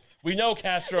 We know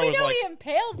Castro was like, he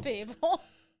impaled people.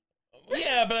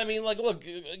 Yeah, but I mean, like, look,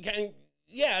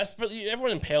 Yes, but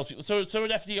everyone impales people. So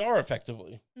did FDR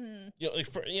effectively. Mm. You know, like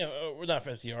we're not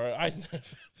for FDR.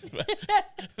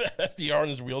 FDR in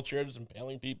his wheelchair just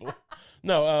impaling people.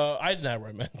 No, Eisenhower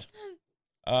I meant.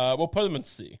 We'll put him in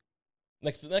C.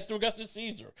 Next to Augustus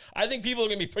Caesar. I think people are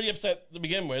going to be pretty upset to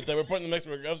begin with that we're putting him next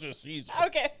to Augustus Caesar.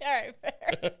 Okay, all right,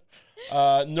 fair.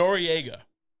 Noriega.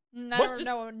 I don't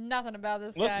know nothing about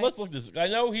this guy. Let's look this. I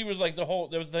know he was like there was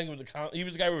the thing with he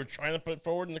was the guy we were trying to put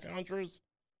forward in the Contras.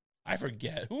 I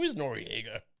forget. Who is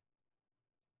Noriega?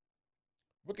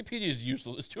 Wikipedia is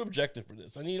useless. It's too objective for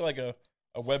this. I need like a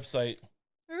website.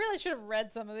 We really should have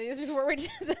read some of these before we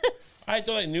did this. I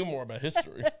thought I knew more about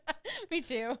history. Me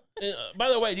too. And, by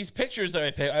the way, these pictures that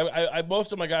I picked, I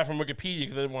most of them I got from Wikipedia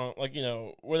because I didn't want, like, you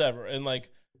know, whatever. And like,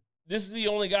 this is the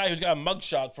only guy who's got a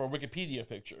mugshot for a Wikipedia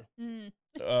picture.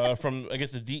 From, I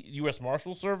guess, the U.S.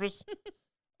 Marshal Service.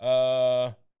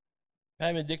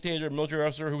 Panamanian dictator, military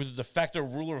officer who was the de facto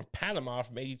ruler of Panama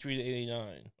from 83 to 89.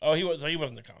 Oh, he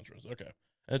wasn't the Contras. Okay.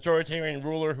 An authoritarian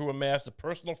ruler who amassed a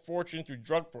personal fortune through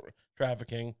drug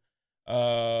trafficking. He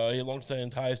had long-standing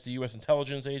ties to U.S.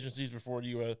 intelligence agencies before the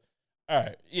U.S. All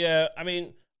right. Yeah, I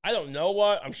mean, I don't know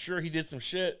what. I'm sure he did some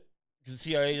shit because the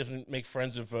CIA doesn't make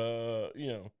friends of,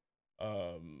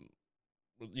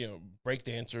 break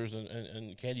dancers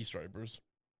and candy stripers,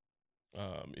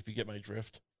 if you get my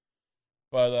drift.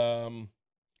 But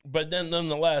then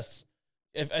nonetheless,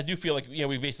 if I do feel like, you know,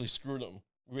 we basically screwed him.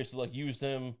 We basically like used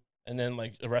him and then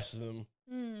like arrested him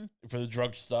for the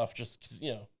drug stuff, just 'cause,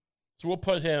 you know. So we'll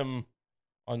put him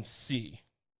on C,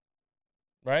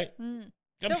 right?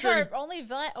 So far, only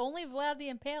Vlad the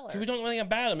Impaler. We don't know anything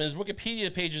about him. His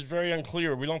Wikipedia page is very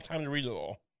unclear. We don't have time to read it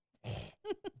all.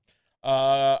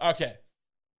 Okay,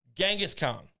 Genghis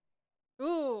Khan.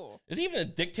 Ooh. Is he even a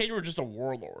dictator or just a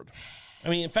warlord? I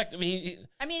mean, in fact, I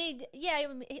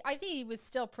think he was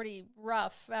still pretty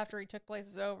rough after he took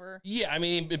places over. Yeah, I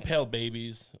mean, he impaled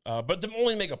babies, but to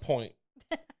only make a point,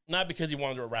 not because he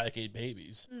wanted to eradicate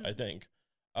babies. I think.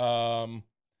 I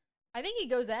think he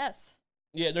goes S.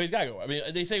 Yeah, no, he's got to go. I mean,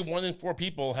 they say 1 in 4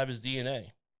 people have his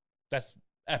DNA. That's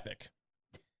epic.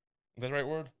 Is that the right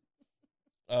word?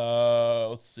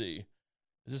 Let's see.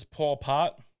 Is this Pol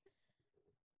Pot?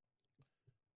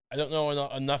 I don't know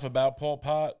enough about Pol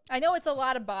Pot. I know it's a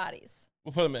lot of bodies.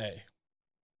 We'll put him A.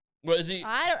 What is he?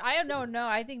 I don't know. No,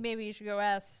 I think maybe you should go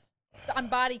S on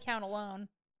body count alone.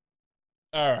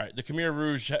 All right, the Khmer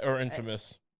Rouge are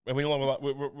infamous, and we don't have a lot.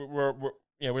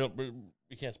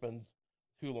 We can't spend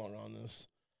too long on this.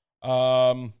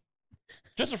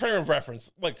 Just a frame of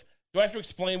reference. Like, do I have to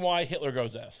explain why Hitler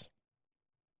goes S?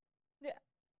 Yeah.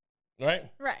 Right.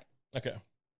 Right. Okay.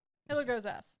 Hitler goes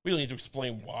S. We don't need to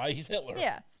explain why he's Hitler.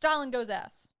 Yeah. Stalin goes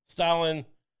S. Stalin.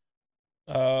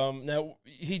 Now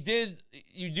he did.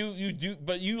 You do.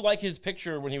 But you like his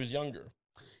picture when he was younger.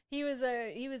 He was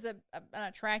an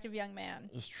attractive young man.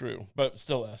 It's true, but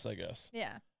still S, I guess.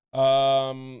 Yeah.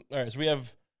 All right. So we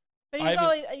have. But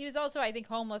he was also, I think,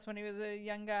 homeless when he was a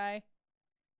young guy.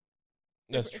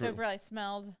 That's true. So he probably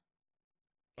smelled.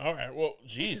 All right. Well,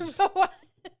 jeez.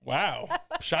 Wow.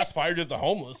 Shots fired at the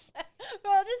homeless.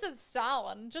 Well, just at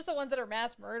Stalin. Just the ones that are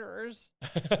mass murderers.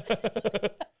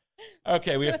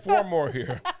 Okay, we have 4 more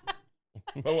here.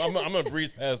 I'm going to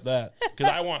breeze past that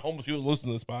because I want homeless people to listen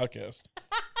to this podcast.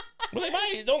 Well, they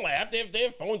might. Don't laugh. They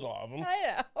have phones all of them.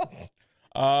 I know.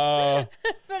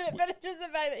 But it's just the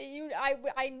fact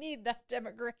that I need that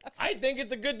demographic. I think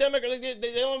it's a good demographic.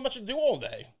 They don't have much to do all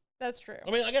day. That's true.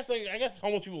 I mean, I guess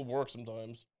homeless people work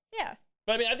sometimes. Yeah.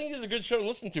 But I mean, I think it's a good show to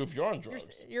listen to if you're on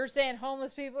drugs. You're saying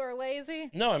homeless people are lazy?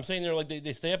 No, I'm saying they're like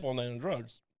they stay up all night on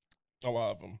drugs. A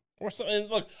lot of them. Or so, and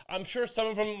look, I'm sure some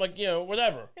of them, like, you know,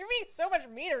 whatever. You're being so much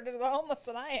meaner to the homeless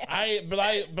than I am.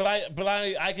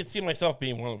 I could see myself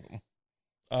being one of them.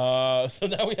 So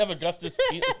now we have Augustus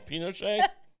Pinochet.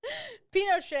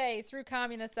 Pinochet threw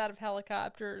communists out of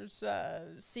helicopters.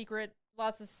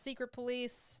 Lots of secret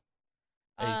police.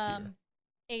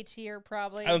 A tier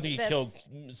probably. I don't think he killed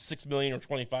 6 million or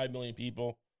 25 million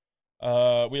people.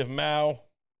 We have Mao.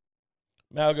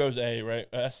 Mao goes A, right?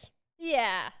 S.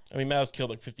 Yeah. I mean, Mao's killed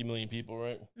like 50 million people,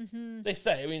 right? Mm-hmm. They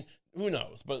say. I mean, who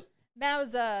knows? But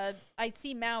Mao's I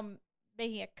see Mao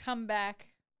making a comeback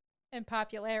in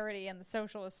popularity in the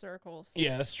socialist circles.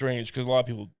 Yeah, that's strange because a lot of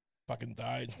people fucking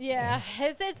died. Yeah,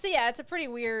 it's a pretty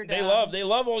weird. They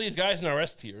love all these guys in our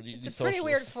S tier. It's a pretty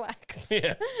weird flex.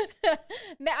 Yeah.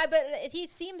 But he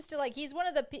seems to like he's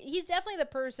he's definitely the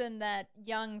person that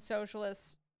young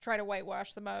socialists try to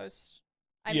whitewash the most.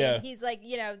 I mean, he's like,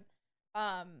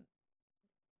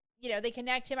 they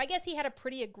connect him. I guess he had a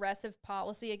pretty aggressive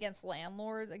policy against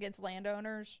landowners.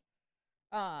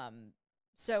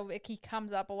 he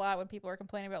comes up a lot when people are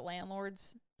complaining about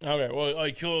landlords. Okay, well,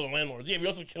 he killed the landlords. Yeah, we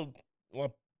also killed a lot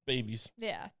of babies,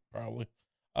 Yeah. probably.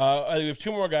 I think we have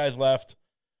 2 more guys left.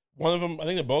 One of them, I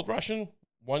think they're both Russian.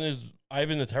 One is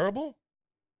Ivan the Terrible.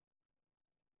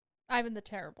 Ivan the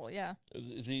Terrible, yeah.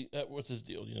 Is he? What's his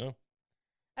deal? You know?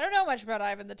 I don't know much about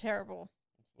Ivan the Terrible.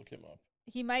 Let's look him up.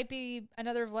 He might be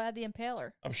another Vlad the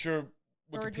Impaler. I'm sure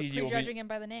Or we're Wikipedia prejudging him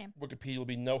by the name. Wikipedia will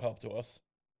be no help to us.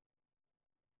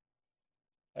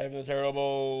 Ivan the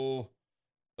Terrible,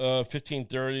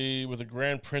 1530, was the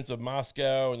Grand Prince of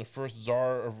Moscow and the first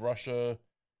Tsar of Russia.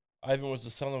 Ivan was the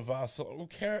son of Vasil. Who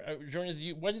cares?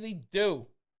 What did he do?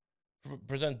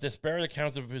 Present disparate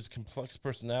accounts of his complex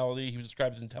personality. He was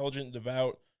described as intelligent and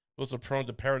devout, also prone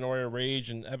to paranoia, rage,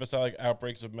 and episodic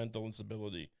outbreaks of mental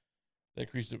instability that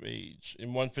increased with age.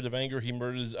 In one fit of anger, he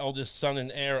murdered his eldest son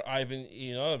and heir, Ivan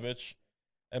Ivanovich,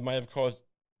 and might have caused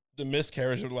the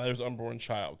miscarriage of the latter's unborn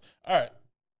child. All right,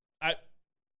 I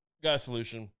got a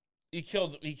solution. He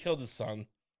killed his son,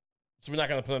 so we're not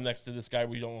gonna put him next to this guy.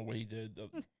 We don't know what he did,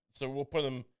 so we'll put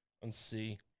him on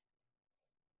C.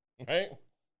 Right?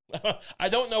 I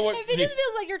don't know what. It just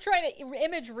feels like you're trying to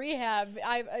image rehab.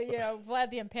 Vlad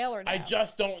the Impaler. Now. I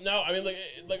just don't know. I mean,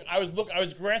 like I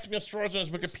was grasping at straws on his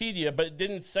Wikipedia, but it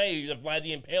didn't say that Vlad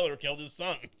the Impaler killed his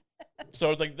son.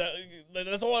 So it's like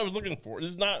that's all I was looking for.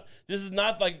 This is not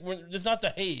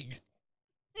the Hague.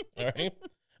 All right.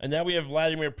 And now we have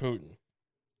Vladimir Putin,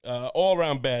 all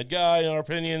around bad guy in our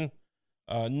opinion,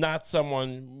 not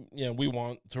someone we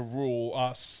want to rule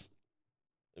us.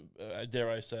 Dare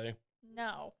I say?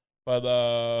 No.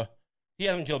 But he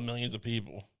hasn't killed millions of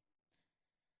people.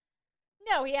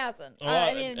 No, he hasn't.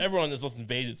 I mean, everyone has just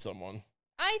invaded someone.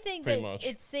 I think that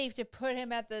it's safe to put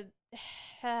him at the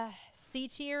C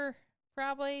tier,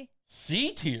 probably.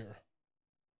 C tier.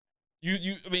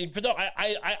 I mean, Fidel.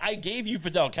 I gave you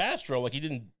Fidel Castro. Like he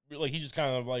didn't. Like he just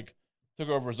kind of like took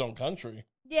over his own country.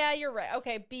 Yeah, you're right.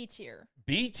 Okay, B tier.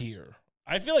 B tier.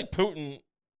 I feel like Putin.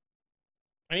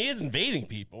 I mean, he is invading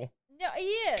people. No, he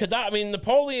is.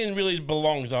 Napoleon really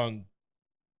belongs on.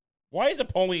 Why is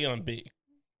Napoleon on B?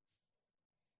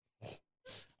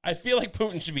 I feel like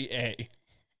Putin should be A.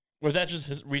 Or that's just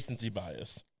his recency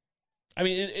bias. I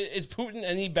mean, is Putin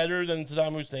any better than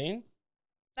Saddam Hussein?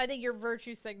 I think you're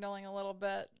virtue signaling a little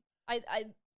bit. I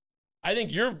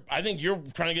think you're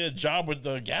trying to get a job with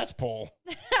the Gazprom.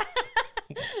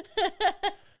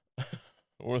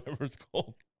 Or whatever it's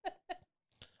called.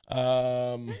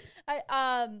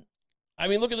 I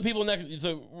mean, look at the people next.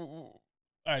 So, all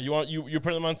right, you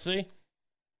put them on C?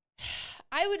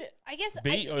 I guess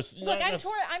B.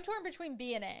 I'm torn between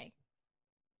B and A.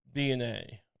 B and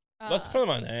A. Let's put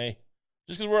them on A.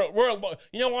 Just because we're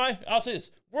you know why? I'll say this: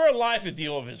 we're alive to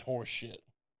deal with his horse shit.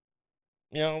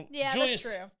 Yeah, Julius,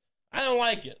 that's true. I don't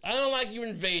like it. I don't like you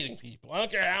invading people. I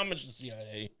don't care how much the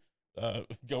CIA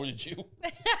goaded you.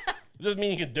 It doesn't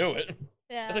mean you can do it.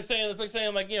 Yeah. It's like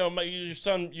saying your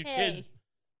son, your kid.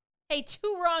 Hey,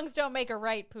 2 wrongs don't make a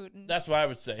right, Putin. That's what I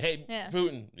would say. Hey,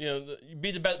 Putin,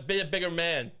 be a bigger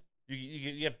man.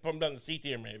 You get pumped down the C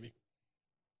tier, maybe.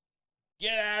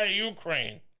 Get out of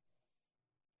Ukraine.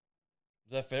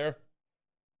 Is that fair?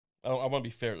 I want to be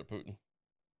fair to Putin.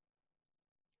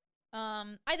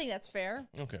 I think that's fair.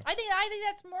 Okay. I think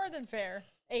that's more than fair.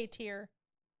 A tier.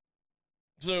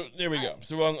 So there we go.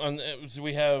 So so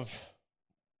we have.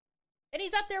 And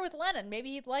he's up there with Lenin.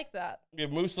 Maybe he'd like that. We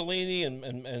have Mussolini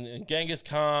and Genghis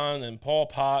Khan and Pol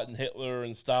Pot and Hitler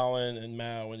and Stalin and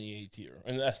Mao in the A tier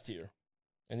and the S tier.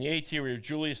 In the A tier, we have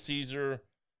Julius Caesar.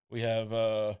 We have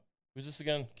who's this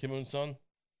again? Kim Il Sung.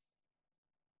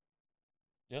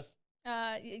 Yes.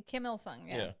 Kim Il Sung.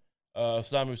 Yeah.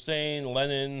 Saddam Hussein,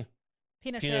 Lenin,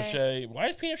 Pinochet. Why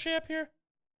is Pinochet up here?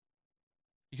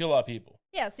 He killed a lot of people.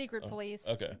 Yeah, secret police.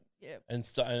 Okay. Yeah. And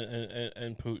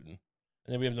Putin.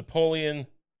 And then we have Napoleon.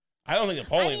 I don't think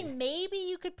Napoleon. I mean, maybe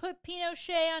you could put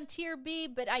Pinochet on tier B,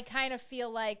 but I kind of feel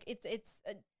like it's.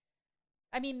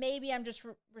 I mean, maybe I'm just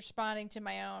responding to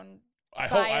my own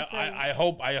biases. I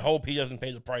hope he doesn't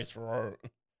pay the price for our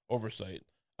oversight.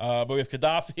 But we have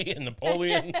Gaddafi and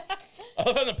Napoleon. I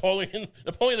love how Napoleon's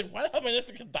like, why the hell am I next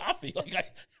to Gaddafi?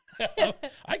 Like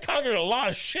I conquered a lot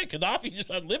of shit. Gaddafi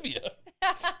just had Libya.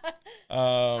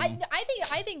 I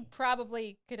think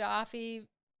probably Gaddafi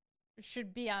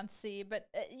should be on C, but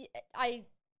I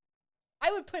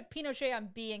would put Pinochet on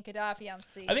B and Gaddafi on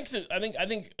C. I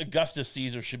think Augustus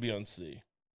Caesar should be on C.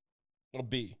 Or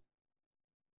B.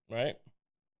 Right?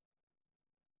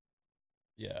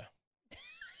 Yeah.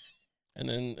 And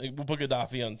then we'll put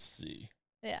Gaddafi on C.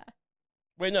 Yeah.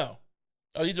 Wait, no.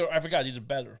 Oh, I forgot. These are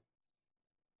better.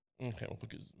 Okay, we'll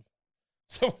put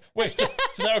So wait, so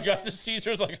now Augustus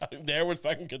Caesar's like there with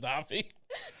fucking Gaddafi?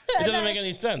 It doesn't make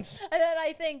any sense. And then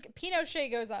I think Pinochet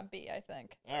goes on B, I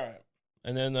think. All right.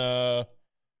 And then so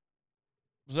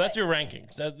that's your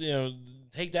rankings. That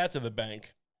take that to the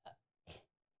bank.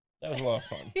 That was a lot of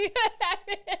fun.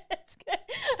 It's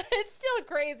still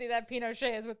crazy that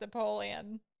Pinochet is with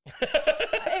Napoleon.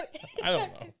 I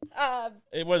don't know.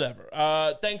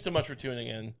 Whatever. Thanks so much for tuning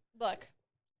in. Look,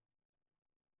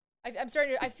 I'm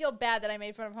starting to. I feel bad that I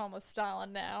made fun of homeless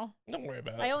Stalin now. Don't worry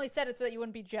about it. I only said it so that you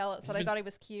wouldn't be jealous. I thought he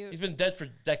was cute. He's been dead for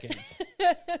decades.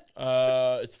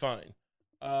 It's fine.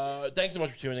 Thanks so much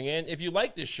for tuning in. If you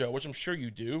like this show, which I'm sure you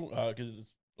do,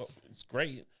 because it's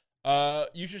great,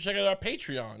 you should check out our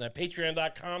Patreon at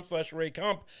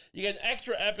patreon.com/RayCump. You get an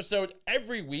extra episode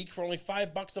every week for only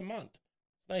 $5 a month.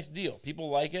 It's a nice deal.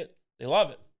 People like it. They love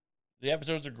it. The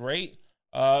episodes are great.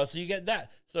 So you get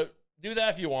that. So do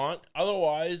that if you want.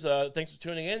 Otherwise, thanks for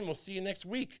tuning in. We'll see you next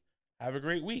week. Have a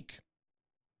great week.